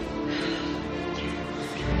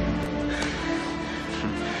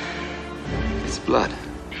 blood.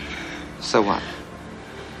 So what?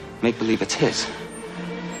 Make believe it's his.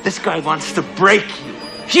 This guy wants to break you,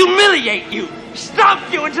 humiliate you,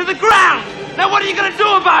 stomp you into the ground. Now what are you gonna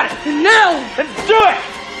do about it? Now! Then do it!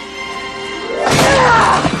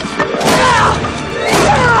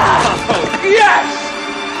 Oh, yes!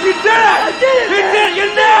 You did it! I did it! You did it! You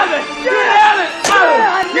nailed it! You nailed it! Oh,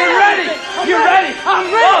 you're ready! You're ready! I'm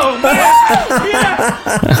ready! Oh,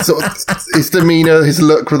 man! Sort of his demeanour, his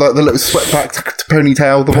look with like the little swept-back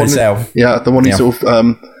ponytail. The one he sort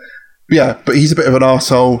of... but he's a bit of an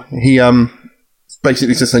arsehole. He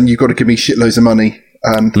basically just saying, you've got to give me shitloads of money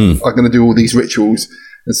and I'm going to do all these rituals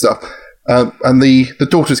and stuff. And the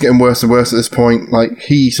daughter's getting worse and worse at this point. Like,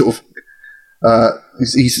 he sort of...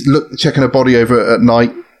 he's checking her body over at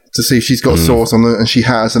night to see if she's got sores on her, and she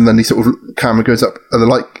has. And then he sort of... camera goes up, and the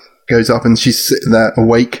light goes up, and she's sitting there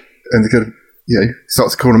awake, and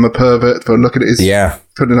starts calling him a pervert for looking at his...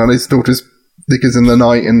 putting on his daughter's knickers in the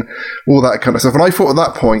night and all that kind of stuff. And I thought at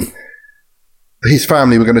that point... his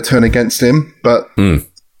family were going to turn against him, but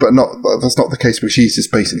that's not the case, because she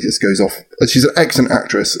just basically just goes off. She's an excellent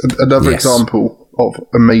actress. Another example of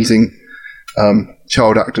amazing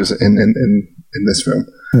child actors in this film.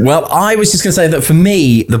 Well, I was just going to say that for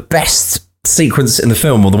me, the best sequence in the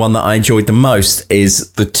film, or the one that I enjoyed the most,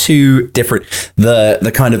 is the two different,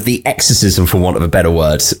 the kind of the exorcism, for want of a better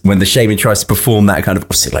word, when the shaman tries to perform that kind of,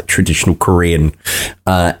 obviously, like traditional Korean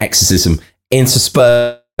exorcism,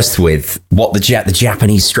 interspersed with what the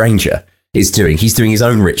Japanese stranger is doing. He's doing his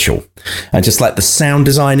own ritual, and just like the sound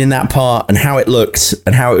design in that part and how it looked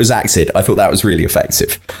and how it was acted, I thought that was really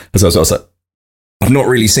effective. As I was like, I've not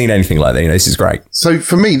really seen anything like that. This is great. So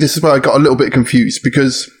for me, this is where I got a little bit confused,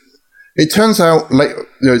 because it turns out,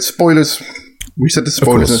 spoilers. We said the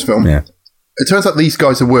spoilers in this film. Yeah. It turns out these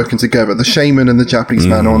guys are working together. The shaman and the Japanese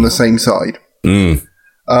man are on the same side. But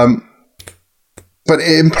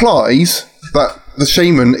it implies that the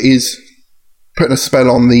shaman is putting a spell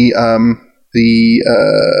on the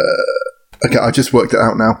okay, I just worked it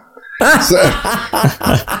out now.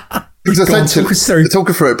 Because essentially, talk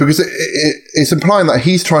us through it, because it's implying that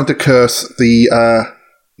he's trying to curse the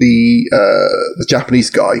Japanese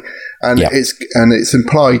guy, and it's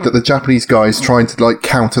implied that the Japanese guy is trying to like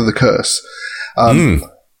counter the curse.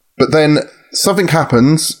 But then something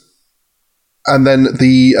happens, and then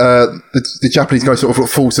the Japanese guy sort of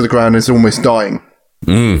falls to the ground and is almost dying.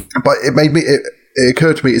 But it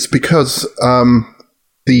occurred to me it's because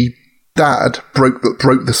the dad broke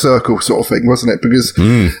the circle, sort of thing, wasn't it? Because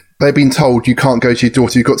they've been told you can't go to your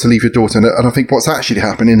daughter, you've got to leave your daughter, and I think what's actually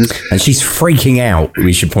happening is, and she's freaking out.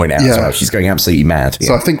 We should point out as well, she's going absolutely mad.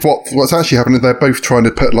 So I think what's actually happening, they're both trying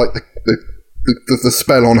to put like the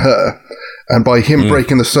spell on her, and by him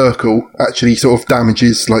breaking the circle, actually sort of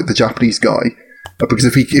damages like the Japanese guy, because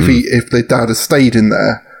if the dad had stayed in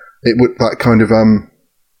there, it would that kind of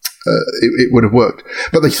it would have worked.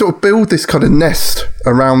 But they sort of build this kind of nest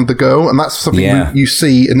around the girl, and that's something you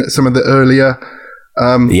see in some of the earlier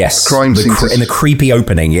crime scenes in the creepy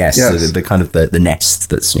opening. The kind of the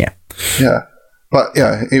nest. That's But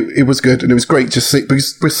it was good, and it was great to see,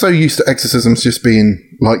 because we're so used to exorcisms just being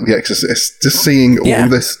like The Exorcist, just seeing all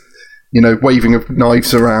this, waving of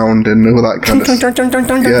knives around and all that kind of stuff.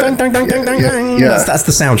 That's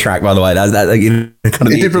the soundtrack, by the way.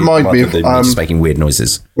 It did remind me of just making weird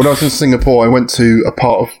noises. When I was in Singapore, I went to a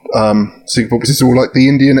part of Singapore, which is all like the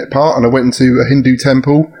Indian part, and I went into a Hindu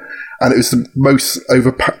temple, and it was the most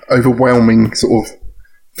overwhelming sort of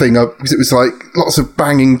thing, because it was like lots of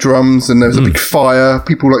banging drums, and there was a big fire.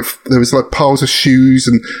 There was like piles of shoes,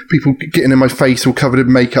 and people getting in my face all covered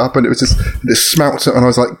in makeup, and it was just smelt it, and I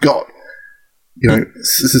was like, God,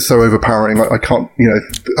 this is so overpowering. Like, I can't,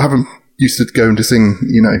 I haven't used to going to sing,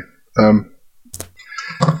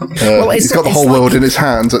 he's got the whole world in his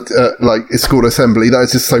hands at like his school assembly. That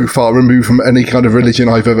is just so far removed from any kind of religion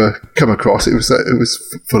I've ever come across. It was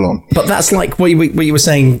full on. But that's like what you were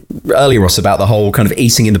saying earlier, Ross, about the whole kind of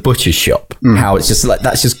eating in the butcher's shop. How it's just like,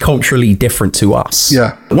 that's just culturally different to us.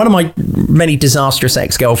 Yeah. One of my many disastrous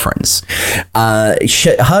ex-girlfriends,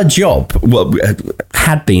 her job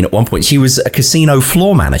had been at one point, she was a casino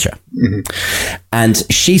floor manager. And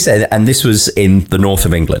she said, and this was in the north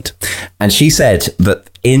of England, and she said that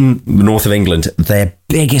in the north of England, their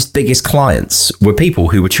biggest clients were people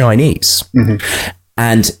who were Chinese.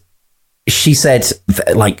 And she said,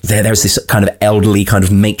 like, there was this kind of elderly, kind of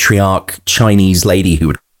matriarch Chinese lady who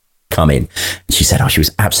would come in. And she said, she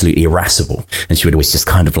was absolutely irascible, and she would always just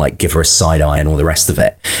kind of like give her a side eye and all the rest of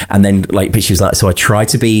it. And then but she was like, so I tried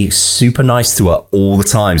to be super nice to her all the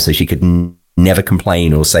time so she could never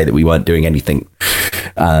complain or say that we weren't doing anything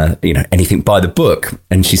anything by the book.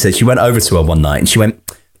 And she said she went over to her one night and she went,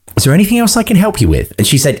 "Is there anything else I can help you with?" And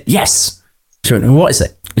she said, "Yes." She went, "What is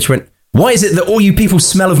it?" And she went, "Why is it that all you people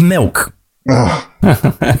smell of milk?"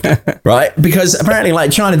 Right? Because apparently,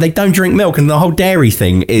 like China, they don't drink milk, and the whole dairy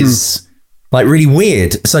thing is like really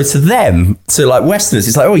weird. So to them, to like Westerners,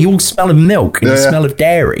 it's like, "Oh, you all smell of milk and you smell of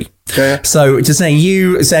dairy." So just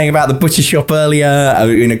saying about the butcher shop earlier,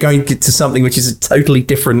 going to something which is a totally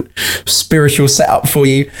different spiritual setup for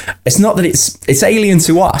you. It's not that it's alien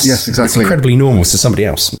to us. Yes, exactly. It's incredibly normal to somebody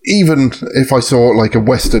else. Even if I saw like a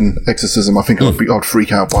Western exorcism, I think I'd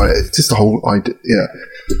freak out by it. It's just the whole idea. Yeah.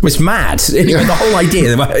 It's mad. The whole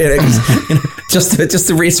idea. Just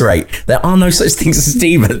to reiterate, there are no such things as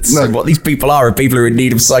demons. No. So what these people are people who are in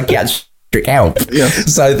need of psychiatric help. Yeah.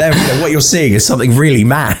 So what you're seeing is something really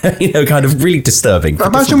mad, kind of really disturbing. But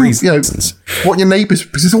imagine, what your neighbours,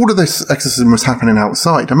 because all of this exorcism was happening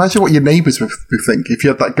outside. Imagine what your neighbours would think if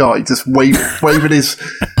you had that guy just waving his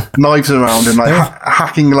knives around and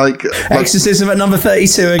hacking like exorcism at number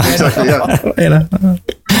 32 again. Exactly. Yeah.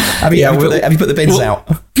 Have you put the bins out?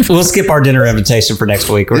 We'll skip our dinner invitation for next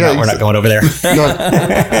week. We're not going over there. No.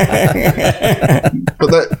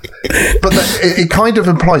 But it kind of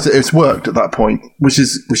implies that it's worked at that point, which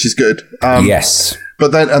is good. Yes.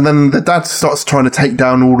 But then the dad starts trying to take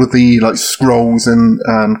down all of the like scrolls and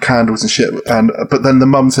candles and shit. But then the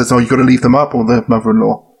mum says, "Oh, you got to leave them up," or the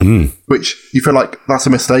mother-in-law, which you feel like that's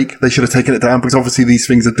a mistake. They should have taken it down because obviously these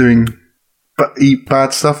things are doing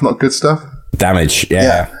bad stuff, not good stuff. Damage.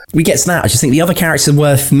 Yeah. We get snapped. I just think the other character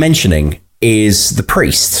worth mentioning is the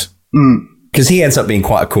priest. Because he ends up being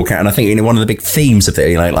quite a cool character. And I think one of the big themes of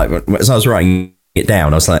it, like as I was writing it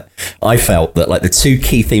down, I felt that like the two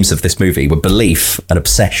key themes of this movie were belief and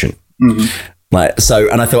obsession. And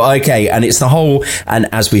I thought, okay, and it's the whole, and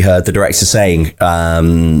as we heard the director saying,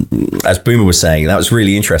 as Boomer was saying, that was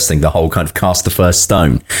really interesting, the whole kind of cast the first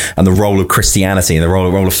stone and the role of Christianity and the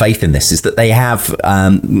role of faith in this is that they have,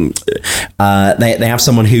 they have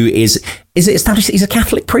someone who is it established that he's a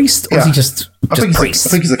Catholic priest or is he just priest? I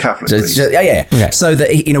think he's a Catholic priest. Yeah. Okay. So that,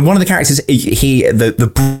 one of the characters,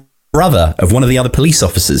 the brother of one of the other police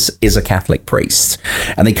officers is a Catholic priest,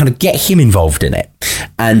 and they kind of get him involved in it,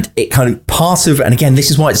 and it kind of and again, this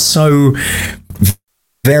is why it's so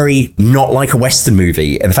very not like a Western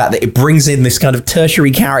movie, and the fact that it brings in this kind of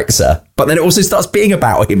tertiary character, but then it also starts being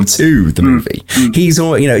about him too, the movie. He's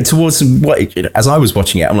all, towards what, as I was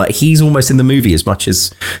watching it, I'm like, he's almost in the movie as much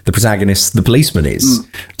as the protagonist, the policeman, is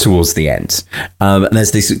towards the end. And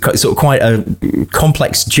there's this sort of quite a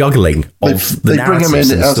complex juggling of the narrative. They bring him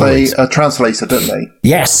in as a translator, don't they?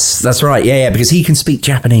 Yes, that's right. Yeah, because he can speak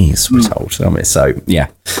Japanese, we're told. So, yeah,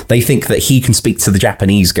 they think that he can speak to the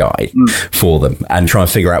Japanese guy for them and try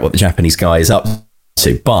and figure out what the Japanese guy is up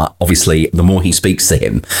to. But obviously, the more he speaks to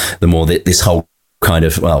him, the more that this whole kind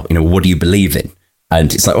of, what do you believe in?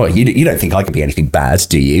 And it's like, well, you don't think I can be anything bad,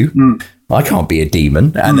 do you? I can't be a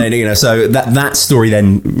demon. And then, so that story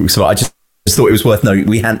then, so I just thought it was worth noting.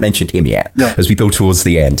 We hadn't mentioned him yet. As we build towards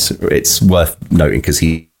the end, it's worth noting because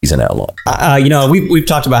he's in it a lot. We've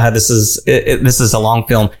talked about how this is a long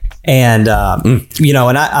film. And,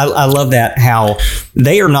 and I love that how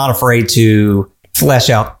they are not afraid to flesh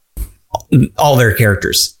out all their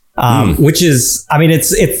characters, which is,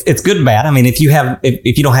 it's good and bad. I mean, if you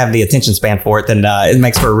don't have the attention span for it, then it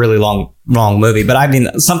makes for a really long movie. But I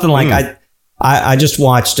mean, something like I just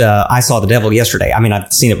watched I Saw the Devil yesterday. I mean,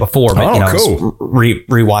 I've seen it before, but cool. I was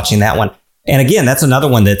rewatching that one. And again, that's another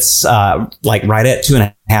one that's like right at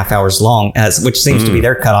 2.5 hours long, which seems to be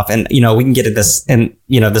their cutoff. And, we can get at this and,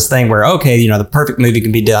 this thing where, okay, the perfect movie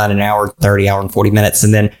can be done in an hour, 30 hour and 40 minutes.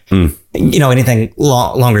 And then, anything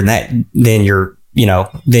longer than that, then you're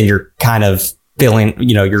kind of filling,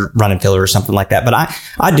 you're running filler or something like that. But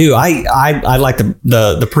I like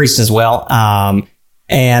the priest as well.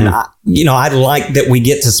 And, I like that we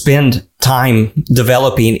get to spend time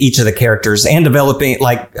developing each of the characters and developing,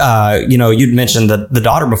 like, you'd mentioned the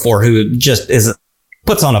daughter before, who just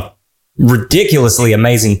puts on a ridiculously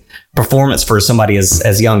amazing performance for somebody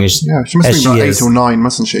as young as she must be about 8 or 9,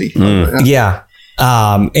 mustn't she? Yeah.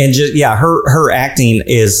 And just, her acting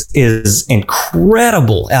is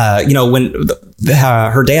incredible. When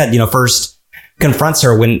her dad, first confronts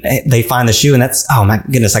her when they find the shoe, and that's, oh my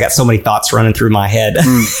goodness, I got so many thoughts running through my head.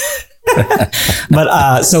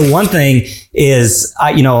 But so one thing is,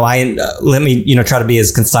 let me try to be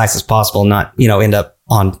as concise as possible, not end up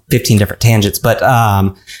on 15 different tangents. But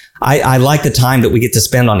I like the time that we get to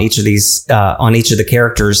spend on each of these on each of the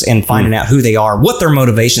characters and finding out who they are, what their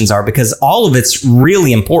motivations are, because all of it's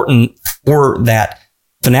really important for that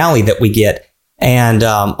finale that we get. And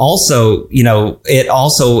also, it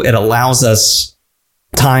allows us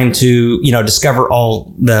time to, discover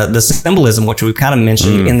all the symbolism, which we've kind of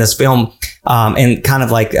mentioned in this film. And kind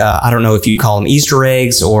of like, I don't know if you call them Easter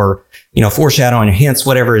eggs or, foreshadowing or hints,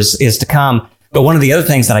 whatever is to come. But one of the other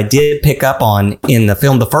things that I did pick up on in the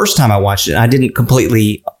film the first time I watched it, I didn't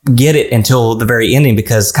completely get it until the very ending,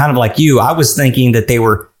 because kind of like you, I was thinking that they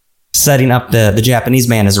were setting up the Japanese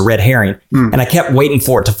man as a red herring. And I kept waiting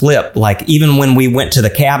for it to flip. Like even when we went to the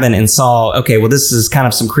cabin and saw, okay, well, this is kind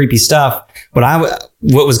of some creepy stuff. But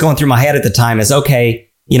what was going through my head at the time is, okay,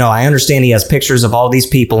 I understand he has pictures of all these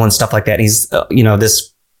people and stuff like that. And he's,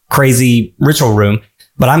 this crazy ritual room.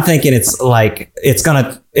 But I'm thinking it's like it's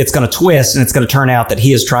gonna twist, and it's gonna turn out that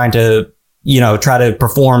he is trying to try to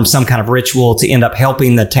perform some kind of ritual to end up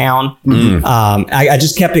helping the town. I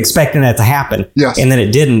just kept expecting that to happen, and then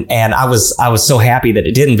it didn't, and I was so happy that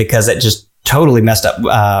it didn't, because it just totally messed up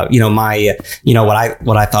my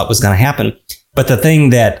what I thought was going to happen. But the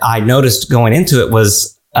thing that I noticed going into it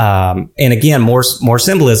was, and again more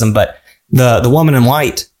symbolism, but the woman in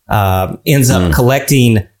white ends up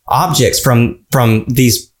collecting objects from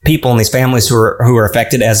these people and these families who are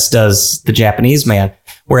affected, as does the Japanese man.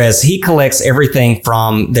 Whereas he collects everything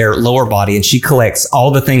from their lower body, and she collects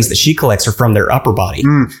all the things that she collects are from their upper body.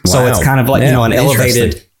 So it's kind of like, an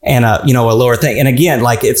elevated and a lower thing. And again,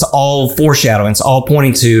 like it's all foreshadowing. It's all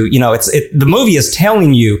pointing to, the movie is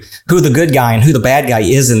telling you who the good guy and who the bad guy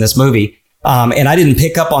is in this movie. And I didn't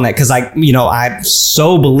pick up on that because I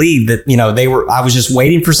so believed that, I was just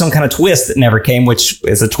waiting for some kind of twist that never came, which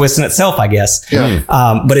is a twist in itself, I guess. Yeah.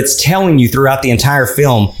 But it's telling you throughout the entire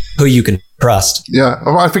film who you can trust. Yeah.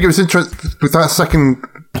 I think it was interesting with that second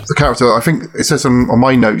character. I think it says on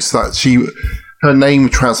my notes that her name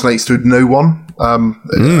translates to no one.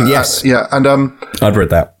 Yes. Yeah. And, I'd read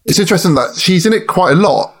that. It's interesting that she's in it quite a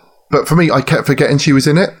lot, but for me, I kept forgetting she was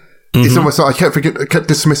in it. It's almost like I kept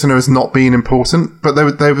dismissing her as not being important, but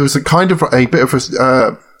there was a kind of a bit of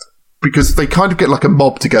a because they kind of get like a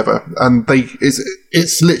mob together, and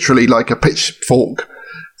it's literally like a pitchfork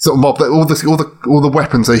sort of mob. That all the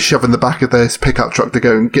weapons they shove in the back of their pickup truck to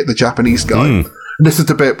go and get the Japanese guy. And this is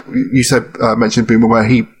the bit you said mentioned, Boomer, where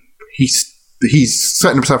he's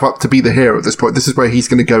setting himself up to be the hero at this point. This is where he's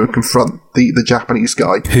going to go and confront the Japanese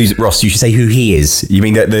guy. Who's Ross? You should say who he is. You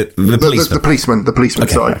mean the policeman? The policeman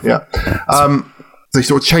okay. side, yeah. They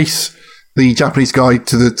sort of chase the Japanese guy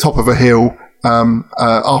to the top of a hill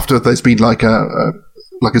after there's been like a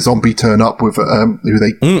zombie turn up with who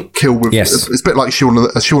they kill with. Yes. It's a bit like Shaun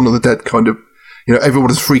of the Dead kind of. Everyone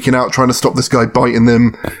is freaking out, trying to stop this guy biting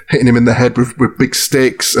them, hitting him in the head with big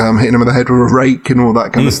sticks, hitting him in the head with a rake and all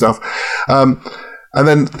that kind of stuff. And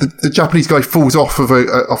then the Japanese guy falls off of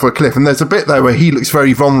a cliff, and there's a bit there where he looks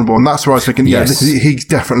very vulnerable, and that's where I was thinking, he's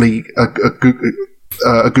definitely a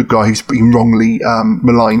good guy who's been wrongly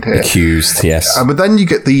maligned here, accused. Yes, but then you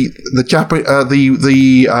get the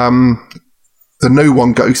no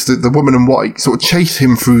one ghost, the woman in white, sort of chase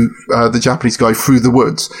him through the Japanese guy through the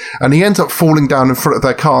woods, and he ends up falling down in front of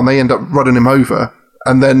their car, and they end up running him over.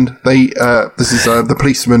 And then this is the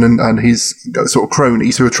policeman and his sort of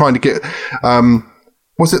cronies who are trying to get.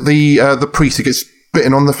 Was it the priest who gets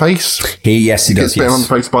bitten on the face? He does. Gets bitten on the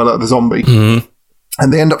face by the zombie.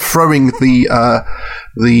 And they end up throwing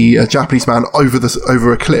the Japanese man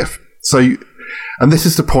over a cliff. So. And this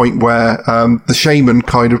is the point where the shaman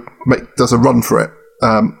kind of does a run for it,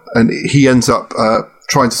 and he ends up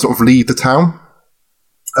trying to sort of leave the town.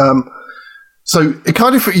 So you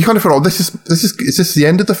kind of feel, is this the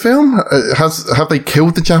end of the film? Have they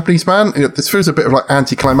killed the Japanese man? This feels a bit of like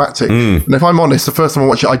anticlimactic. And if I'm honest, the first time I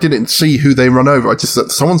watched it, I didn't see who they run over. I just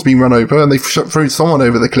said someone's been run over, and they've thrown someone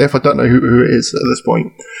over the cliff. I don't know who it is at this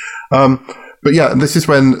point. But yeah, and this is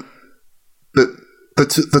when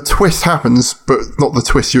the twist happens, but not the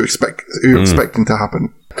twist you're expecting to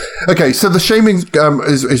happen. Okay, so the shaman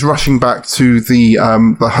is rushing back to the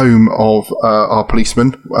home of our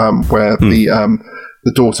policeman, where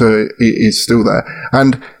the daughter is still there,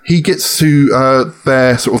 and he gets to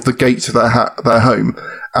their sort of the gate to their home,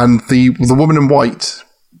 and the woman in white,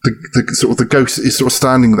 the sort of the ghost is sort of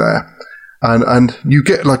standing there, and you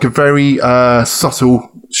get like a very subtle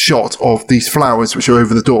shot of these flowers which are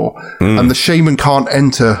over the door, and the shaman can't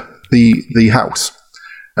enter the house,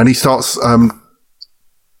 and he starts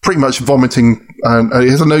pretty much vomiting, and he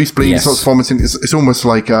has a nosebleed. He starts vomiting. It's almost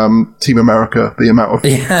like Team America, the amount of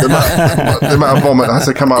the amount of vomit that has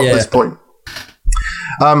to come out at this point.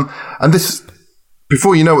 And this,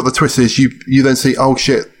 before you know what the twist is, you then see, oh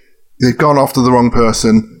shit, they've gone after the wrong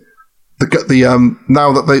person.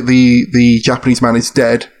 Now that the Japanese man is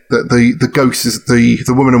dead, that the ghost is the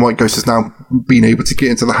woman in white ghost has now been able to get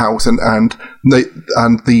into the house, and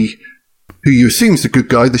the who you assume is the good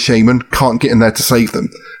guy, the shaman, can't get in there to save them.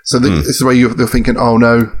 So this is where they're thinking, oh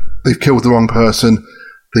no, they've killed the wrong person.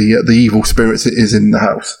 The evil spirit is in the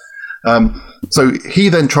house. So he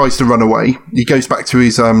then tries to run away. He goes back to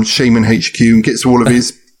his shaman HQ and gets all of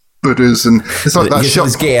his Buddhas, and it's like that shop.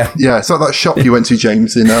 Gear. Yeah, it's like that shop you went to,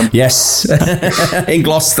 James. In yes, in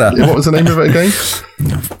Gloucester. What was the name of it again?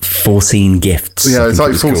 14 Gifts. Yeah, it's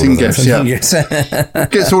like 14 Gifts. Yeah,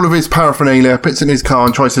 gets all of his paraphernalia, puts it in his car,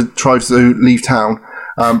 and tries to leave town.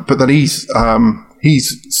 But then he's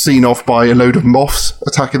seen off by a load of moths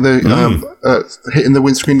attacking hitting the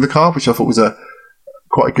windscreen of the car, which I thought was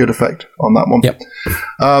quite a good effect on that one. Yep.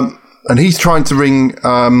 And he's trying to ring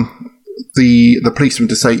the policeman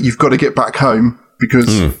to say, you've got to get back home because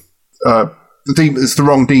the demon, it's the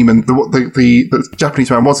wrong demon. The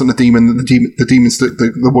Japanese man wasn't the demon. The demon's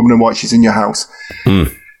the woman in white. She's in your house.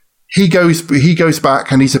 He goes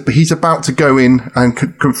back, and he's about to go in and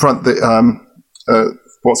confront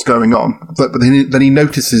what's going on. But then he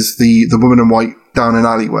notices the woman in white down an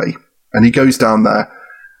alleyway, and he goes down there,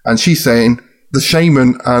 and she's saying the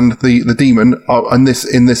shaman and the demon are in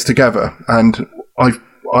this together, and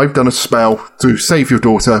I've done a spell to save your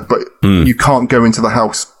daughter, but you can't go into the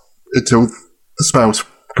house until the spell's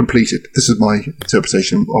completed. This is my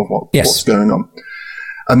interpretation of what's going on.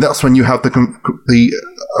 And that's when you have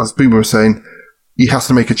as Boomer was saying, he has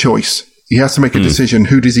to make a choice. He has to make a decision.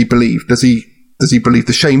 Who does he believe? Does he believe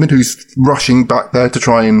the shaman who's rushing back there to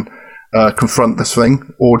try and confront this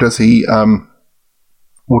thing, or does he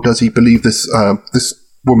believe this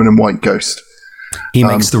woman in white ghost? He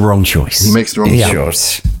makes the wrong choice. He makes the wrong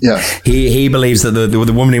choice. Yeah. He believes that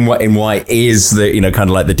the woman in white is the kind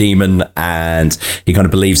of like the demon, and he kind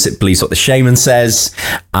of believes what the shaman says.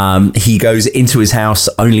 He goes into his house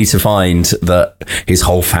only to find that his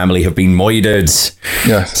whole family have been murdered.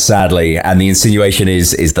 Yes. Sadly, and the insinuation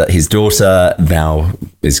is that his daughter now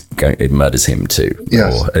murders him too,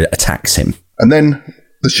 or attacks him. And then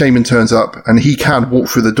the shaman turns up, and he can walk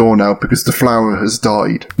through the door now because the flower has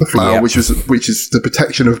died. The flower, which is the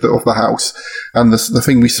protection of the house, and the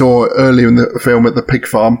thing we saw earlier in the film at the pig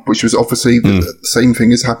farm, which was obviously the same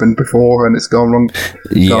thing has happened before, and it's gone wrong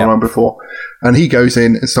before. And he goes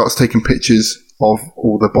in and starts taking pictures of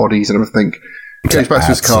all the bodies and everything. Goes back to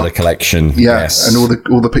his car, the collection, yes, and all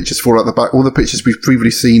the pictures fall out the back. All the pictures we've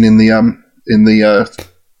previously seen in the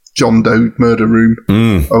John Doe murder room,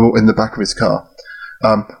 or in the back of his car.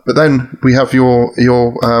 But then we have while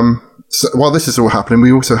this is all happening,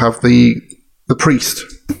 we also have the priest,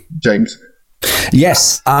 James.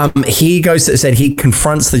 Yes, he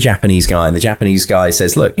confronts the Japanese guy, and the Japanese guy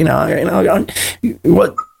says, "Look,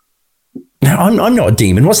 what? No, I'm not a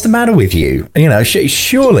demon. What's the matter with you?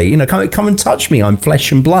 Surely, come and touch me. I'm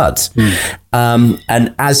flesh and blood." And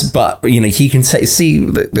he can see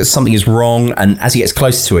that something is wrong. And as he gets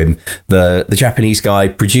closer to him, the Japanese guy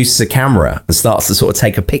produces a camera and starts to sort of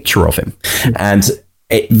take a picture of him. And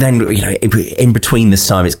then, in between this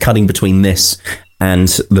time, it's cutting between this and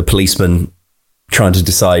the policeman trying to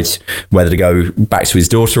decide whether to go back to his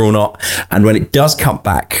daughter or not. And when it does cut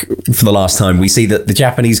back for the last time, we see that the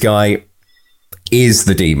Japanese guy is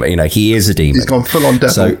the demon. He is a demon. He's gone full on devil.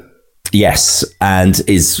 So, yes, and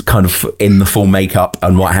is kind of in the full makeup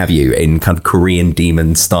and what have you, in kind of Korean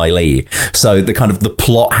demon style. So the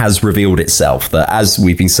plot has revealed itself that, as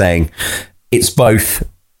we've been saying, it's both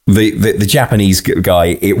the Japanese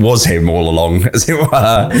guy, it was him all along, as it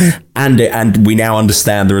were, and we now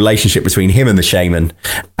understand the relationship between him and the shaman,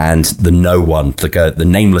 and the no one, the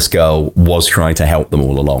nameless girl, was trying to help them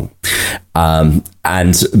all along.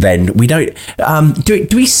 And then we don't. Do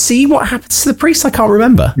we see what happens to the priest? I can't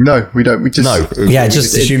remember. No, we don't. We just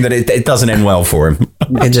just assume that it doesn't end well for him.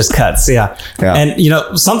 It just cuts. Yeah.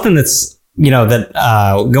 And something that's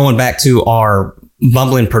that going back to our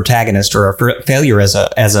bumbling protagonist, or a failure as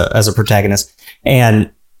a protagonist,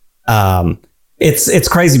 and it's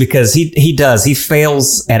crazy because he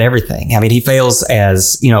fails at everything. I mean, he fails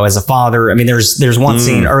as a father. I mean, there's one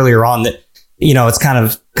scene earlier on that it's kind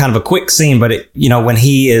of a quick scene, but when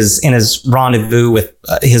he is in his rendezvous with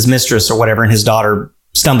his mistress or whatever, and his daughter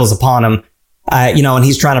stumbles upon him, and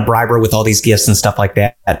he's trying to bribe her with all these gifts and stuff like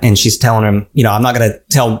that, and she's telling him, I'm not going to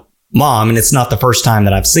tell Mom, and it's not the first time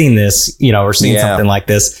that I've seen this, or seen something like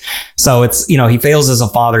this. So it's, he fails as a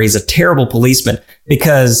father. He's a terrible policeman,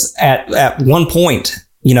 because at one point,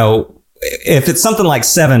 if it's something like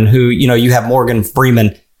Seven, who, you have Morgan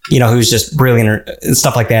Freeman, who's just brilliant and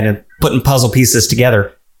stuff like that, and putting puzzle pieces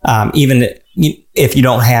together. Even if you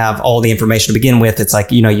don't have all the information to begin with, it's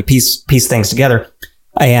like, you piece things together.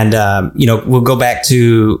 And we'll go back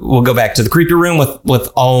to the creepy room with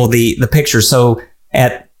all the pictures. So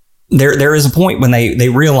there is a point when they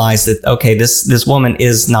realize that, okay, this woman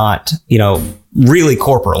is not, really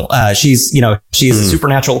corporal. She's a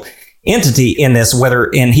supernatural entity in this,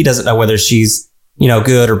 and he doesn't know whether she's,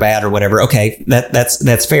 good or bad or whatever. Okay,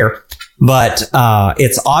 that's fair. But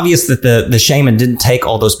it's obvious that the shaman didn't take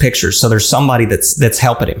all those pictures. So there's somebody that's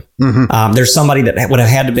helping him. Mm-hmm. There's somebody that would have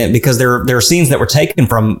had to be, because there are scenes that were taken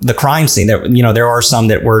from the crime scene. There are some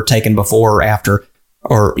that were taken before or after,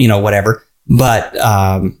 or whatever. But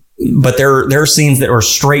there are scenes that were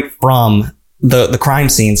straight from the crime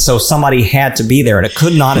scene. So somebody had to be there, and it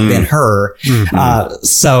could not have been her.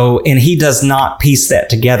 Mm-hmm. And he does not piece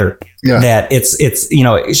that together. Yeah. That it's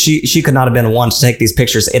she could not have been the one to take these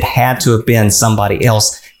pictures. It had to have been somebody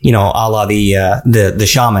else, a la the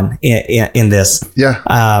shaman in this. Yeah.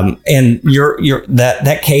 And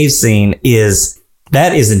that cave scene is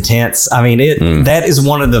intense. I mean, that is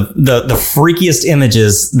one of the freakiest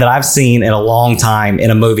images that I've seen in a long time in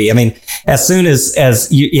a movie. I mean, as soon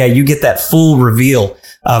as you get that full reveal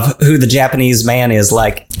of who the Japanese man is,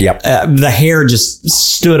 like, the hair just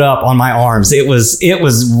stood up on my arms. It was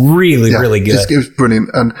really, really good. It was brilliant.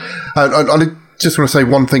 And I just want to say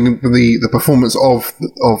one thing: the performance of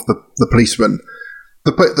the policeman.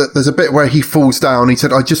 There's a bit where he falls down. He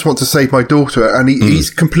said, "I just want to save my daughter," and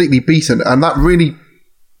he's completely beaten. And that really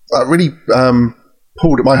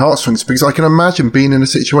pulled at my heartstrings, because I can imagine being in a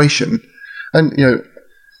situation, and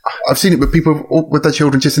I've seen it with people with their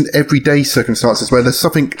children just in everyday circumstances where there's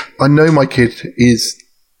something. I know my kid is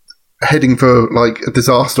heading for like a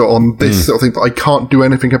disaster on this sort of thing, but I can't do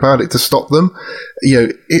anything about it to stop them.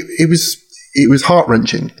 It was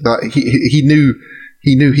heart-wrenching that he knew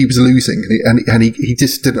he was losing, and he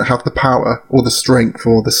just didn't have the power or the strength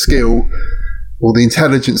or the skill or the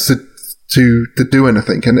intelligence to do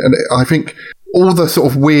anything. And I think all the sort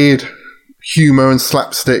of weird humour and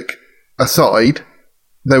slapstick aside,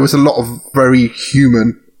 there was a lot of very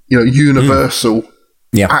human, universal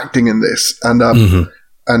acting in this, and for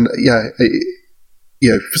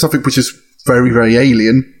something which is very, very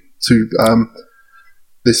alien to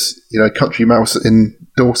this country mouse in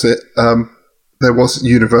Dorset. There was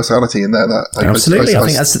universality in there. Absolutely.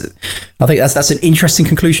 I think that's an interesting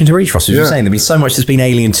conclusion to reach, Ross. As you're saying, there's been so much that's been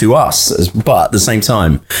alien to us, but at the same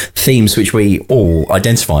time, themes which we all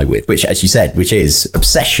identify with, which, as you said, which is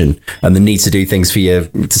obsession and the need to do things to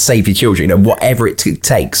save your children. Whatever it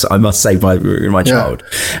takes, I must save my child.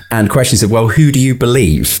 And questions of, well, who do you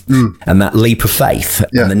believe? And that leap of faith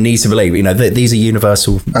and the need to believe. These are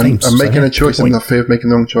universal themes. And making a choice and the fear of making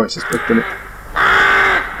the wrong choice is brilliant.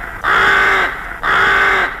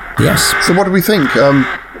 Yes. So what do we think?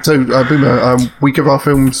 Boomer, we give our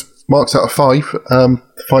films marks out of 5,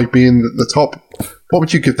 5 being the top. What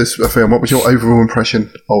would you give this film? What was your overall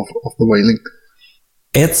impression of The Wailing?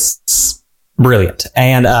 It's brilliant.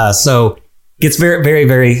 And so gets very, very,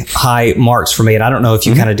 very high marks for me. And I don't know if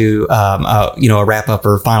you kind of do, a wrap up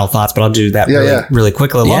or final thoughts, but I'll do that really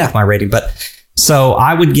quickly along with my rating. But so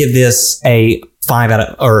I would give this a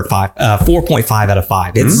 4.5 out of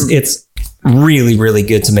 5. It's really, really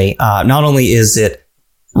good to me. Not only is it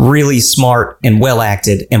really smart and well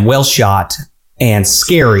acted and well shot and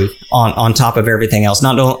scary on top of everything else,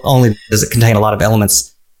 not only does it contain a lot of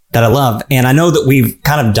elements that I love, and I know that we've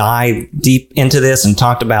kind of dived deep into this and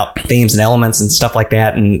talked about themes and elements and stuff like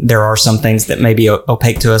that, and there are some things that may be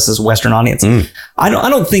opaque to us as a Western audience. I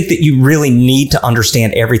don't think that you really need to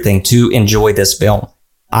understand everything to enjoy this film.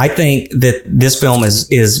 I think that this film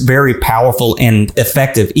is very powerful and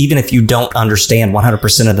effective, even if you don't understand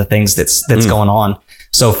 100% of the things that's going on.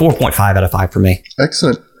 So 4.5 out of 5 for me.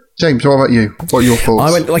 Excellent. James, what about you? What are your thoughts?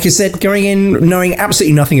 I went, like I said, going in knowing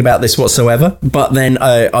absolutely nothing about this whatsoever, but then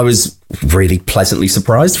I was really pleasantly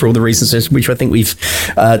surprised for all the reasons which I think we've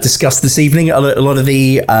discussed this evening. A lot of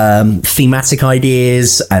the thematic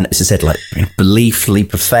ideas, and as I said, like belief,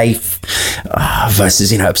 leap of faith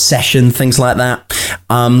versus obsession, things like that.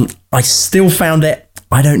 I still found it.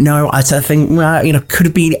 I don't know. I think, could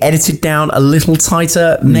have been edited down a little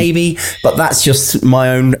tighter, maybe, but that's just my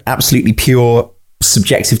own absolutely pure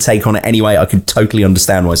subjective take on it. Anyway, I could totally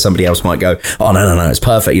understand why somebody else might go, oh no, it's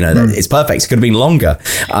perfect. It's perfect. It could have been longer.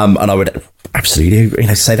 And I would absolutely,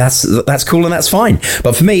 say that's cool and that's fine.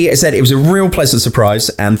 But for me, as I said, it was a real pleasant surprise,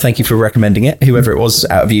 and thank you for recommending it, whoever it was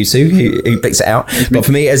out of you two who picks it out. But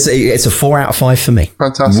for me, it's a 4 out of 5 for me.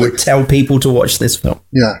 Fantastic. Would tell people to watch this film.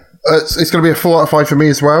 Yeah, it's going to be a 4 out of 5 for me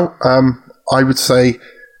as well. I would say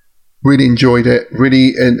really enjoyed it.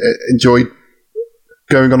 Really enjoyed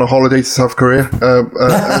going on a holiday to South Korea,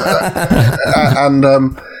 and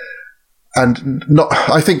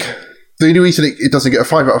I think the only reason it doesn't get a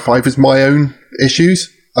 5 out of 5 is my own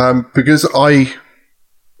issues, because I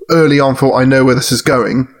early on thought I know where this is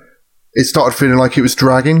going. It started feeling like it was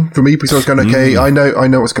dragging for me because I was going, okay, I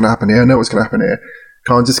know what's going to happen here. I know what's going to happen here.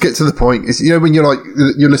 Can't just get to the point. It's, when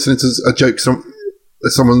you're listening to a joke,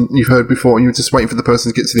 someone you've heard before, and you're just waiting for the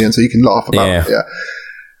person to get to the end so you can laugh about it. Yeah.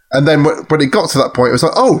 And then when it got to that point, it was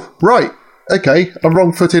like, oh, right, okay, I'm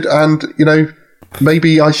wrong-footed, and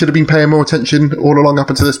maybe I should have been paying more attention all along up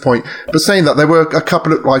until this point. But saying that, there were a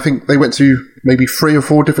couple of, I think they went to maybe 3 or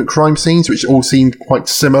 4 different crime scenes, which all seemed quite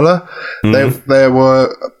similar. There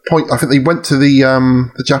were I think they went to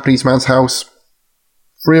the Japanese man's house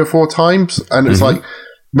 3 or 4 times, and it was like,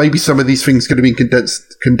 maybe some of these things could have been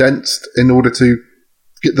condensed in order to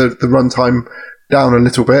get the runtime down a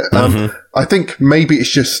little bit. I think maybe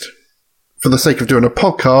it's just for the sake of doing a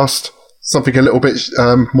podcast, something a little bit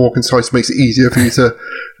more concise makes it easier for you to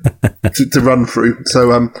run through.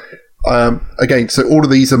 So again, so all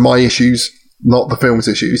of these are my issues, not the film's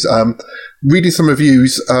issues. Reading some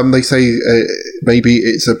reviews, they say maybe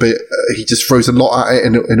it's a bit he just throws a lot at it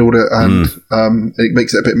in order, and it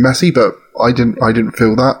makes it a bit messy. But I didn't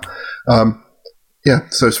feel that.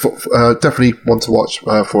 So it's definitely one to watch.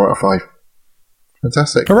 4 out of 5.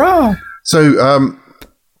 Fantastic! Hurrah! So.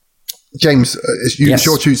 James, it's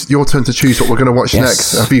your turn to choose what we're going to watch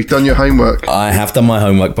next. Have you done your homework? I have done my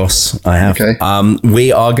homework, boss. I have. Okay.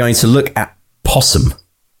 We are going to look at Possum.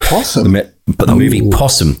 Possum? But the movie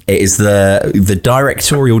Possum, it is the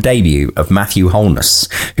directorial debut of Matthew Holness,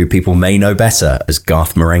 who people may know better as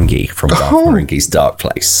Garth Marenghi from Garth Marenghi's Dark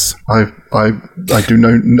Place. I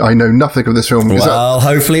know nothing of this film. Well,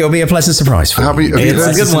 hopefully it'll be a pleasant surprise for you. It's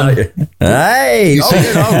a good one. Hey! You've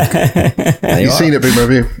seen it, Boomer,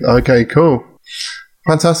 have you? Okay, cool.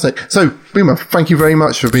 Fantastic. So, Boomer, thank you very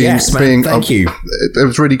much for being... Thank you. It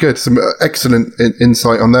was really good. Some excellent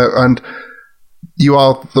insight on there. And you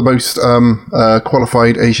are the most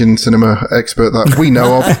qualified Asian cinema expert that we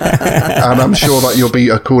know of, and I'm sure that you'll be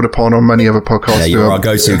called upon on many other podcasts. Yeah, you're our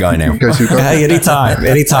go-to guy now. Hey, anytime.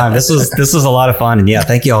 This was a lot of fun, and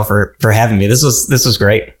thank you all for having me. This was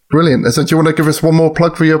great. Brilliant. So, do you want to give us one more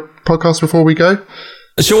plug for your podcast before we go?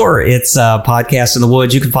 Sure. It's Podcast in the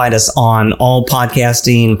Woods. You can find us on all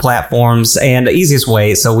podcasting platforms, and the easiest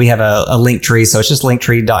way. So we have a link tree. So it's just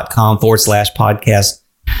linktree.com/podcast.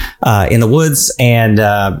 In the woods, and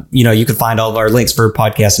you can find all of our links for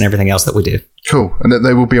podcasts and everything else that we do. Cool, and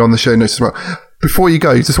they will be on the show notes as well. Before you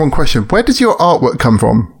go, just one question: where does your artwork come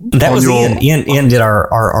from? That was Ian. Ian did our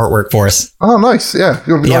artwork for us. Oh, nice! Yeah,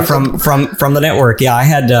 from the network. Yeah, I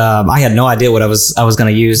had no idea what I was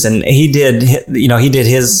going to use, and he did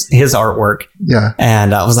his artwork. Yeah,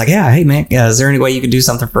 and I was like, yeah, hey man, is there any way you could do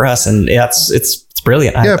something for us? And it's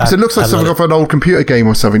brilliant. Yeah, because it looks like something off an old computer game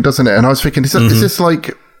or something, doesn't it? And I was thinking, is this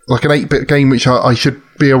like an 8-bit game which I should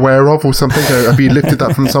be aware of or something? Have you lifted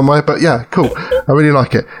that from somewhere? But yeah, cool. I really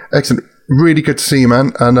like it. Excellent. Really good to see you,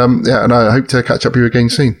 man. And and I hope to catch up with you again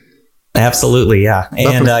soon. Absolutely, yeah.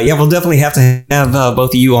 And we'll definitely have to have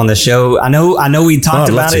both of you on the show. I know we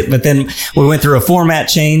talked about it, but then we went through a format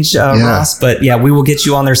change, Ross. But yeah, we will get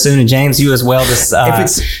you on there soon. And James, you as well.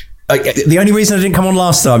 The only reason I didn't come on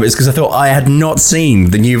last time is because I thought I had not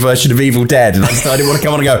seen the new version of Evil Dead, and I didn't want to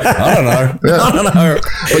come on and go, I don't know.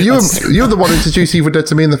 Well, you were the one who introduced Evil Dead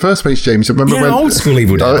to me in the first place, James. Remember when old school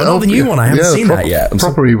Evil Dead, but not the new one. I haven't seen that yet.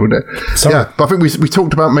 Proper Evil Dead. Sorry. Yeah, but I think we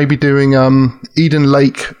talked about maybe doing Eden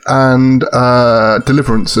Lake and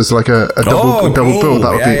Deliverance as like a double bill.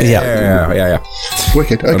 That would be yeah.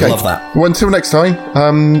 Wicked. Okay. I love that. Well, until next time.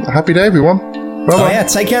 Happy day, everyone. Bye.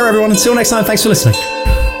 Take care, everyone. Until next time. Thanks for listening.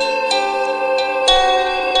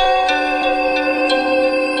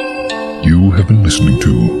 You have been listening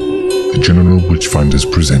to the General Witchfinders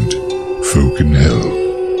present Folk in Hell,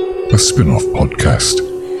 a spin-off podcast.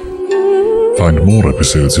 Find more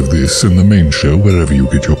episodes of this and the main show wherever you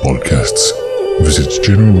get your podcasts. Visit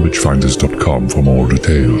generalwitchfinders.com for more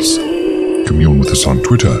details. Commune with us on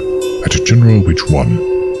Twitter at GeneralWitch1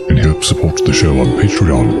 and help support the show on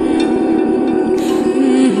Patreon.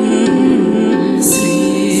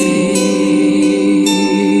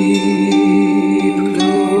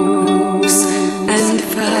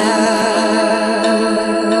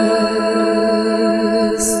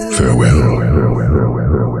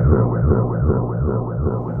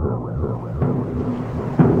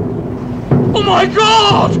 Oh my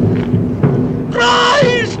God!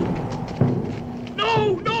 Christ!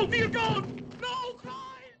 No, dear God! No,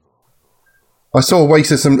 Christ! I saw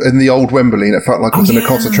Oasis in the old Wembley, and it felt like I was in a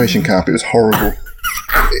concentration camp. It was horrible.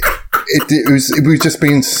 It was just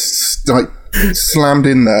being like slammed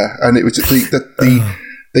in there, and it was just the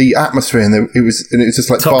the atmosphere and it was just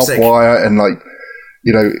like Toxic. barbed wire and like,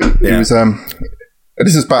 you know, it was and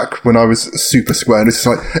this is back when I was super square, and it's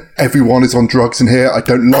like everyone is on drugs in here. I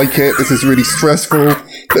don't like it. This is really stressful.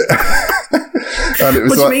 And it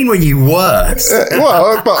was what do you mean when you were?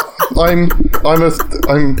 Well, but I'm a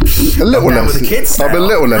little less. With the kids now. I'm a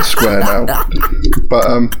little less square now. But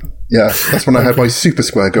yeah, that's when I had my super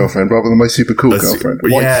square girlfriend rather than my super cool girlfriend.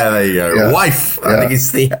 Wife. Yeah, there you go. Yeah. Wife. I think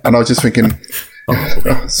it's the. And I was just thinking,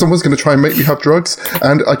 someone's going to try and make me have drugs,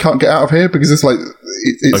 and I can't get out of here because it's like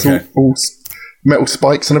it's all metal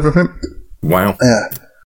spikes and everything. Wow. Yeah.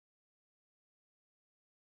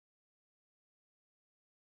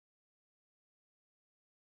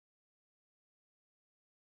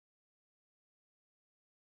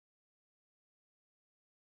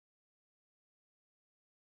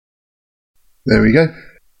 There we go.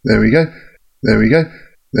 There we go. There we go.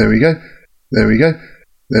 There we go. There we go.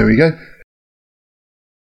 There we go.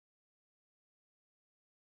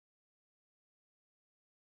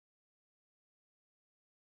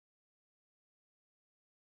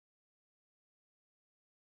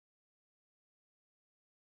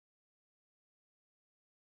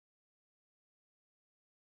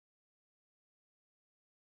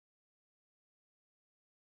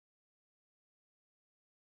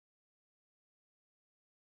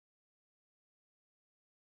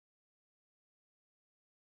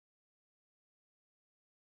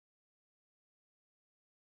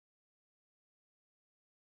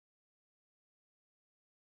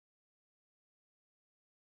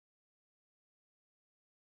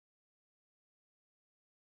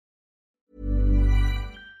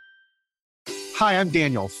 Hi, I'm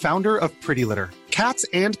Daniel, founder of Pretty Litter. Cats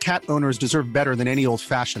and cat owners deserve better than any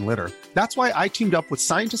old-fashioned litter. That's why I teamed up with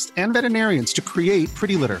scientists and veterinarians to create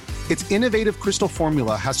Pretty Litter. Its innovative crystal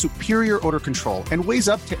formula has superior odor control and weighs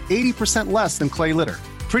up to 80% less than clay litter.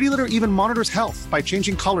 Pretty Litter even monitors health by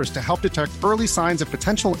changing colors to help detect early signs of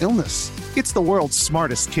potential illness. It's the world's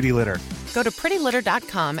smartest kitty litter. Go to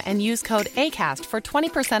prettylitter.com and use code ACAST for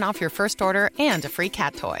 20% off your first order and a free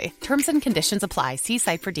cat toy. Terms and conditions apply. See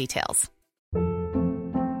site for details.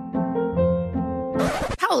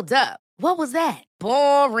 Hold up. What was that?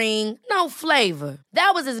 Boring. No flavor.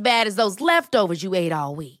 That was as bad as those leftovers you ate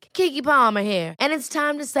all week. Keke Palmer here, and it's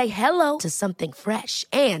time to say hello to something fresh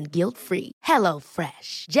and guilt-free. Hello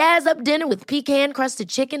Fresh. Jazz up dinner with pecan-crusted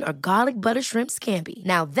chicken or garlic butter shrimp scampi.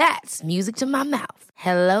 Now that's music to my mouth.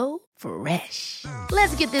 Hello Fresh.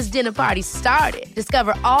 Let's get this dinner party started.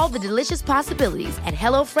 Discover all the delicious possibilities at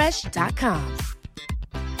HelloFresh.com.